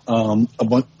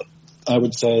 I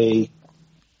would say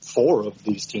 4 of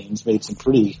these teams made some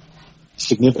pretty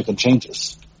significant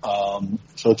changes.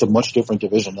 So it's a much different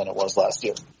division than it was last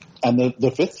year. And the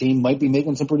 5th team might be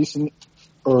making some 3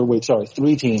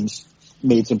 teams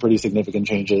made some pretty significant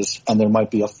changes, and there might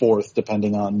be a 4th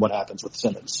depending on what happens with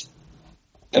Simmons.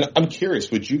 And I'm curious,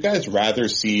 would you guys rather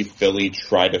see Philly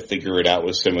try to figure it out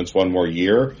with Simmons one more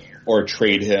year or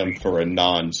trade him for a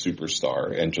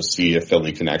non-superstar and just see if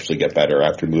Philly can actually get better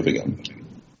after moving him?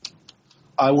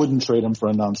 I wouldn't trade him for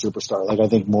a non-superstar. I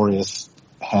think Morey is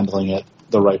handling it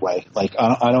the right way.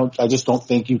 I just don't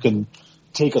think you can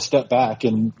take a step back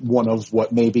in one of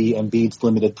what may be Embiid's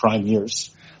limited prime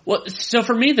years. Well, so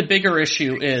for me, the bigger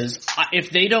issue is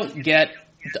if they don't get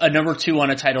a number 2 on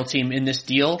a title team in this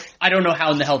deal, I don't know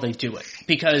how in the hell they do it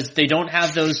because they don't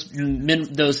have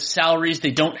those salaries.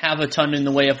 They don't have a ton in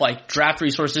the way of draft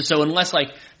resources. So unless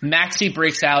Maxey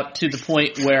breaks out to the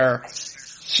point where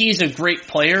he's a great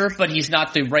player, but he's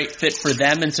not the right fit for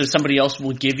them, and so somebody else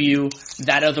will give you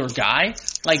that other guy.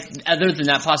 Other than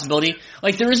that possibility,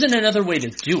 there isn't another way to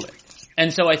do it.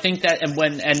 And so I think that,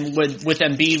 with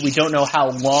Embiid, we don't know how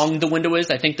long the window is.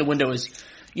 I think the window is,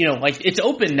 like it's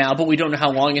open now, but we don't know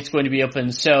how long it's going to be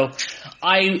open. So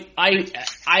I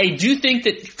do think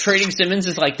that trading Simmons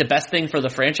is like the best thing for the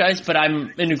franchise, but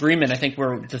I'm in agreement. I think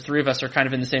the three of us are kind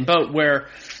of in the same boat where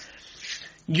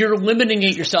you're limiting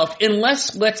it yourself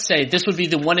unless, let's say, this would be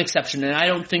the one exception, and I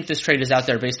don't think this trade is out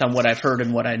there based on what I've heard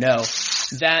and what I know,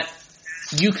 that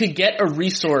you could get a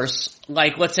resource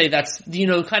like, let's say that's,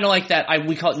 kind of like that.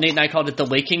 Nate and I called it the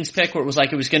Lake Kings pick, where it was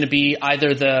like it was going to be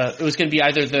either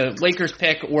the Lakers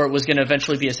pick or it was going to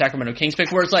eventually be a Sacramento Kings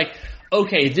pick, where it's like,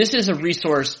 okay, this is a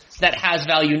resource that has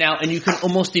value now, and you can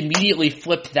almost immediately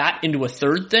flip that into a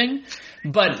third thing.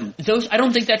 But I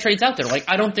don't think that trade's out there. Like,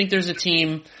 I don't think there's a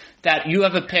team that you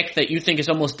have a pick that you think is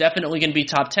almost definitely going to be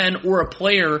top 10, or a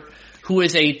player who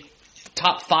is a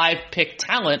top 5 pick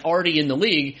talent already in the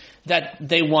league that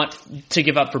they want to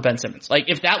give up for Ben Simmons. Like,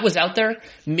 if that was out there,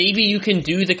 maybe you can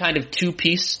do the kind of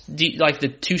two-piece, like the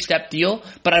two-step deal,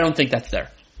 but I don't think that's there.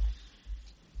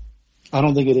 I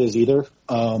don't think it is either.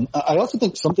 I also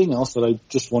think something else that I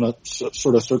just want to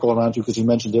sort of circle around to, because you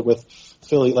mentioned it with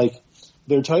Philly, like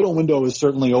their title window is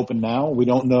certainly open now. We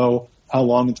don't know how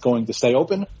long it's going to stay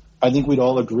open. I think we'd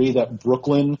all agree that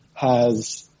Brooklyn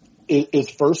is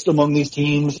first among these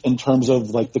teams in terms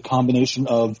of like the combination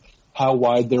of how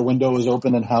wide their window is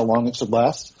open and how long it should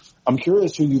last. I'm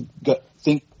curious who you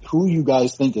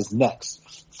guys think is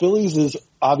next. Phillies is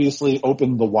obviously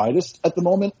open the widest at the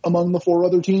moment among the 4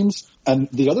 other teams, and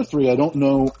the other 3, I don't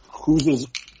know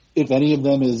if any of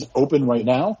them is open right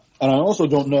now, and I also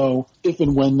don't know if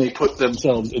and when they put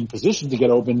themselves in position to get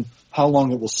open, how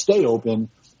long it will stay open,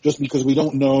 just because we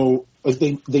don't know.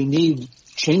 They need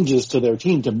changes to their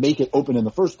team to make it open in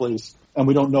the first place, and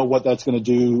we don't know what that's going to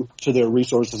do to their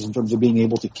resources in terms of being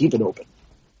able to keep it open.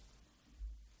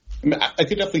 I mean, I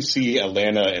could definitely see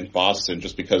Atlanta and Boston,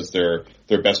 just because their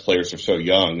best players are so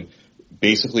young,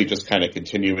 basically just kind of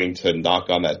continuing to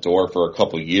knock on that door for a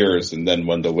couple of years, and then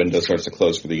when the window starts to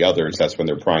close for the others, that's when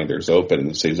they're prying theirs open, and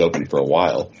it stays open for a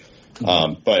while.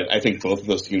 But I think both of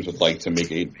those teams would like to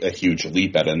make a huge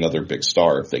leap at another big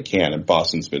star if they can, and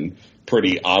Boston's been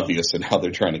pretty obvious in how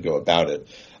they're trying to go about it.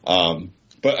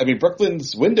 But I mean,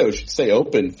 Brooklyn's window should stay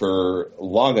open for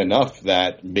long enough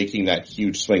that making that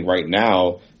huge swing right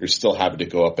now, you're still having to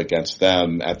go up against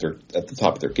them at the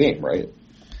top of their game, right?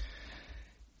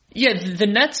 Yeah, the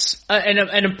Nets,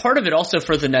 and a part of it also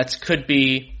for the Nets could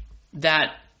be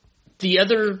that the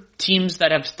other teams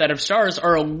that have stars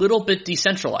are a little bit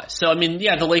decentralized. So I mean,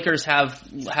 yeah, the Lakers have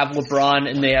LeBron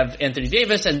and they have Anthony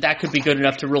Davis, and that could be good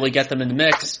enough to really get them in the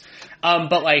mix.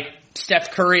 But like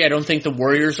Steph Curry, I don't think the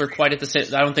Warriors are quite at the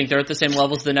same. I don't think they're at the same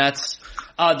level as the Nets.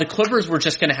 The Clippers, we're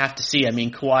just going to have to see. I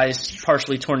mean, Kawhi's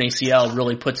partially torn ACL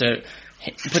really puts a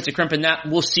crimp in that.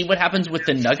 We'll see what happens with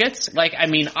the Nuggets. Like, I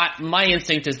mean, my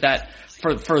instinct is that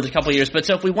for the couple of years. But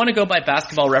so if we want to go by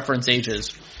Basketball Reference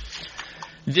ages,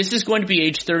 this is going to be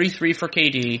age 33 for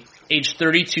KD, age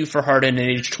 32 for Harden, and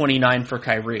age 29 for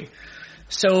Kyrie.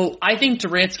 So I think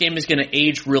Durant's game is going to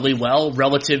age really well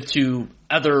relative to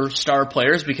other star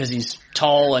players because he's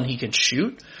tall and he can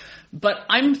shoot. But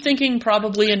I'm thinking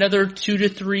probably another 2 to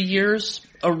 3 years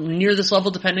near this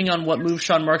level, depending on what move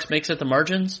Sean Marks makes at the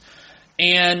margins.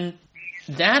 And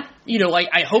that,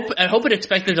 I hope it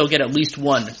expected they'll get at least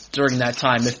one during that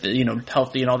time if,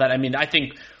 healthy and all that. I mean, I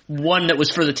think one that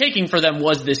was for the taking for them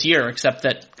was this year, except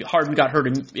that Harden got hurt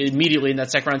immediately in that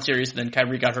second round series, and then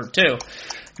Kyrie got hurt too.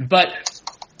 But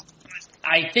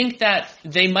I think that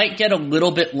they might get a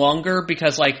little bit longer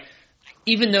because,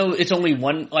 even though it's only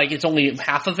it's only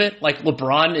half of it,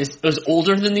 LeBron is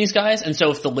older than these guys, and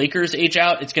so if the Lakers age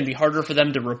out, it's going to be harder for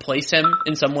them to replace him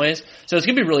in some ways. So it's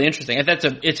going to be really interesting. And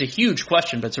it's a huge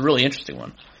question, but it's a really interesting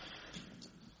one.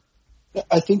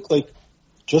 I think,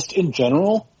 just in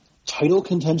general, title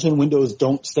contention windows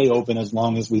don't stay open as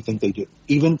long as we think they do.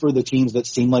 Even for the teams that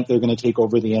seem like they're going to take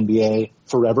over the NBA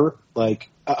forever.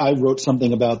 I wrote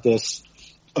something about this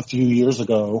a few years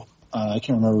ago. I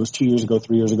can't remember, it was 2 years ago,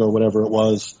 3 years ago, whatever it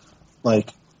was.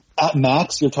 At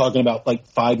max, you're talking about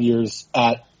 5 years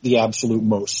at the absolute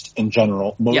most in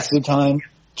general. Most of the time,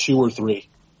 2 or 3.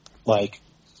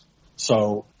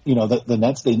 So, the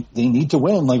Nets, they need to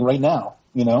win, right now,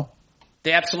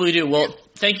 They absolutely do. Well,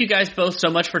 thank you guys both so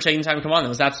much for taking the time to come on. It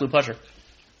was an absolute pleasure.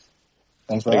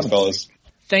 Thanks for having us, fellas.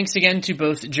 Thanks again to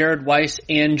both Jared Weiss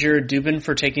and Jared Dubin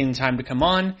for taking the time to come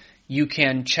on. You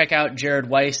can check out Jared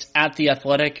Weiss at The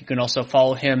Athletic. You can also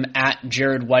follow him at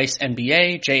Jared Weiss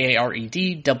NBA,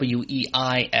 JaredWeiss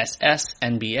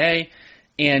NBA.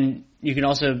 And you can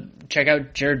also check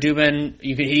out Jared Dubin.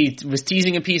 He was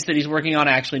teasing a piece that he's working on.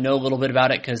 I actually know a little bit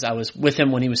about it because I was with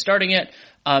him when he was starting it.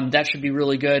 That should be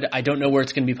really good. I don't know where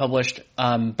it's going to be published,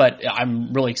 but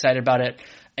I'm really excited about it.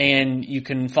 and you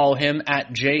can follow him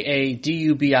at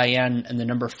JADUBIN and the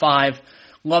number 5.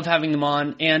 Love having them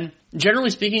on, and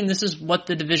generally speaking, this is what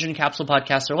the Division Capsule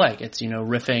podcasts are like. It's,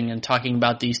 riffing and talking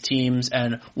about these teams,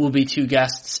 and we'll be 2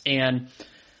 guests, and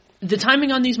the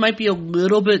timing on these might be a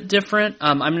little bit different.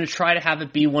 I'm going to try to have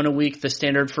it be 1 a week, the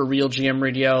standard for Real GM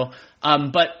Radio,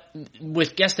 but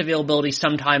with guest availability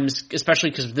sometimes, especially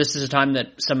because this is a time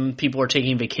that some people are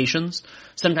taking vacations,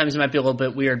 sometimes it might be a little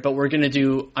bit weird, but I'm going to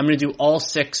do all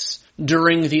 6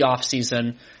 during the off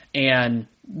season, and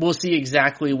we'll see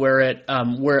exactly where it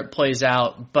plays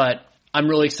out, but I'm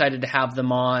really excited to have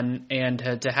them on and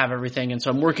to have everything. And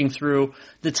so I'm working through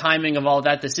the timing of all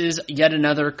that. This is yet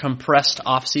another compressed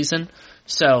off season.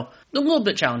 So a little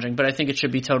bit challenging, but I think it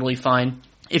should be totally fine.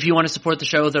 If you want to support the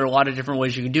show, there are a lot of different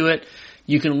ways you can do it.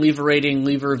 You can leave a rating,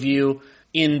 leave a review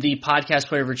in the podcast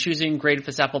player of your choosing. Great if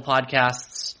it's Apple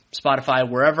Podcasts, Spotify,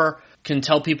 wherever. Can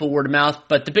tell people word of mouth.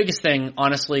 But the biggest thing,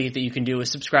 honestly, that you can do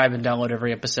is subscribe and download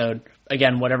every episode.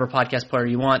 Again, whatever podcast player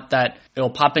you want, that it'll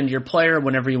pop into your player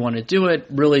whenever you want to do it.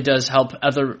 Really does help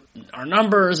our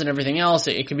numbers and everything else.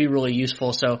 It can be really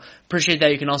useful. So appreciate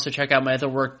that. You can also check out my other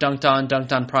work, Dunked On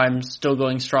Prime, still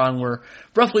going strong. We're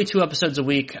roughly 2 episodes a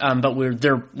week, but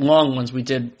they're long ones. We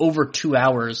did over 2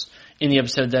 hours in the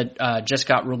episode that just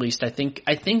got released. I think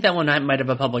that one might have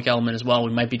a public element as well.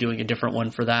 We might be doing a different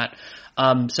one for that.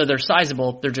 So they're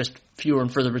sizable. They're just fewer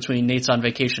and further between. Nate's on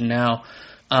vacation now,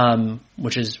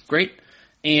 which is great.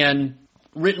 And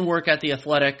written work at The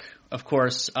Athletic, of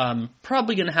course.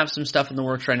 Probably going to have some stuff in the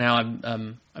works right now.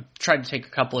 I've tried to take a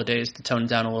couple of days to tone it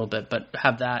down a little bit, but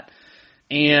have that.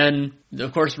 And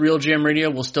of course, Real GM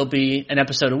Radio will still be an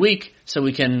episode a week, so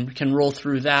we can roll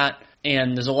through that.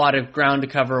 And there's a lot of ground to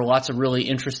cover, lots of really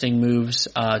interesting moves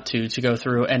to go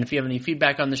through. And if you have any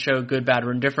feedback on the show, good, bad,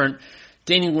 or indifferent,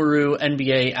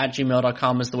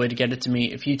 DanielLaRue@gmail.com is the way to get it to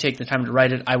me. If you take the time to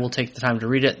write it, I will take the time to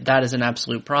read it. That is an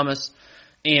absolute promise.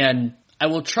 And I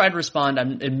will try to respond.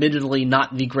 I'm admittedly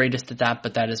not the greatest at that,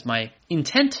 but that is my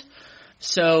intent.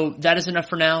 So that is enough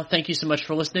for now. Thank you so much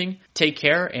for listening. Take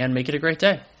care and make it a great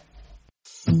day.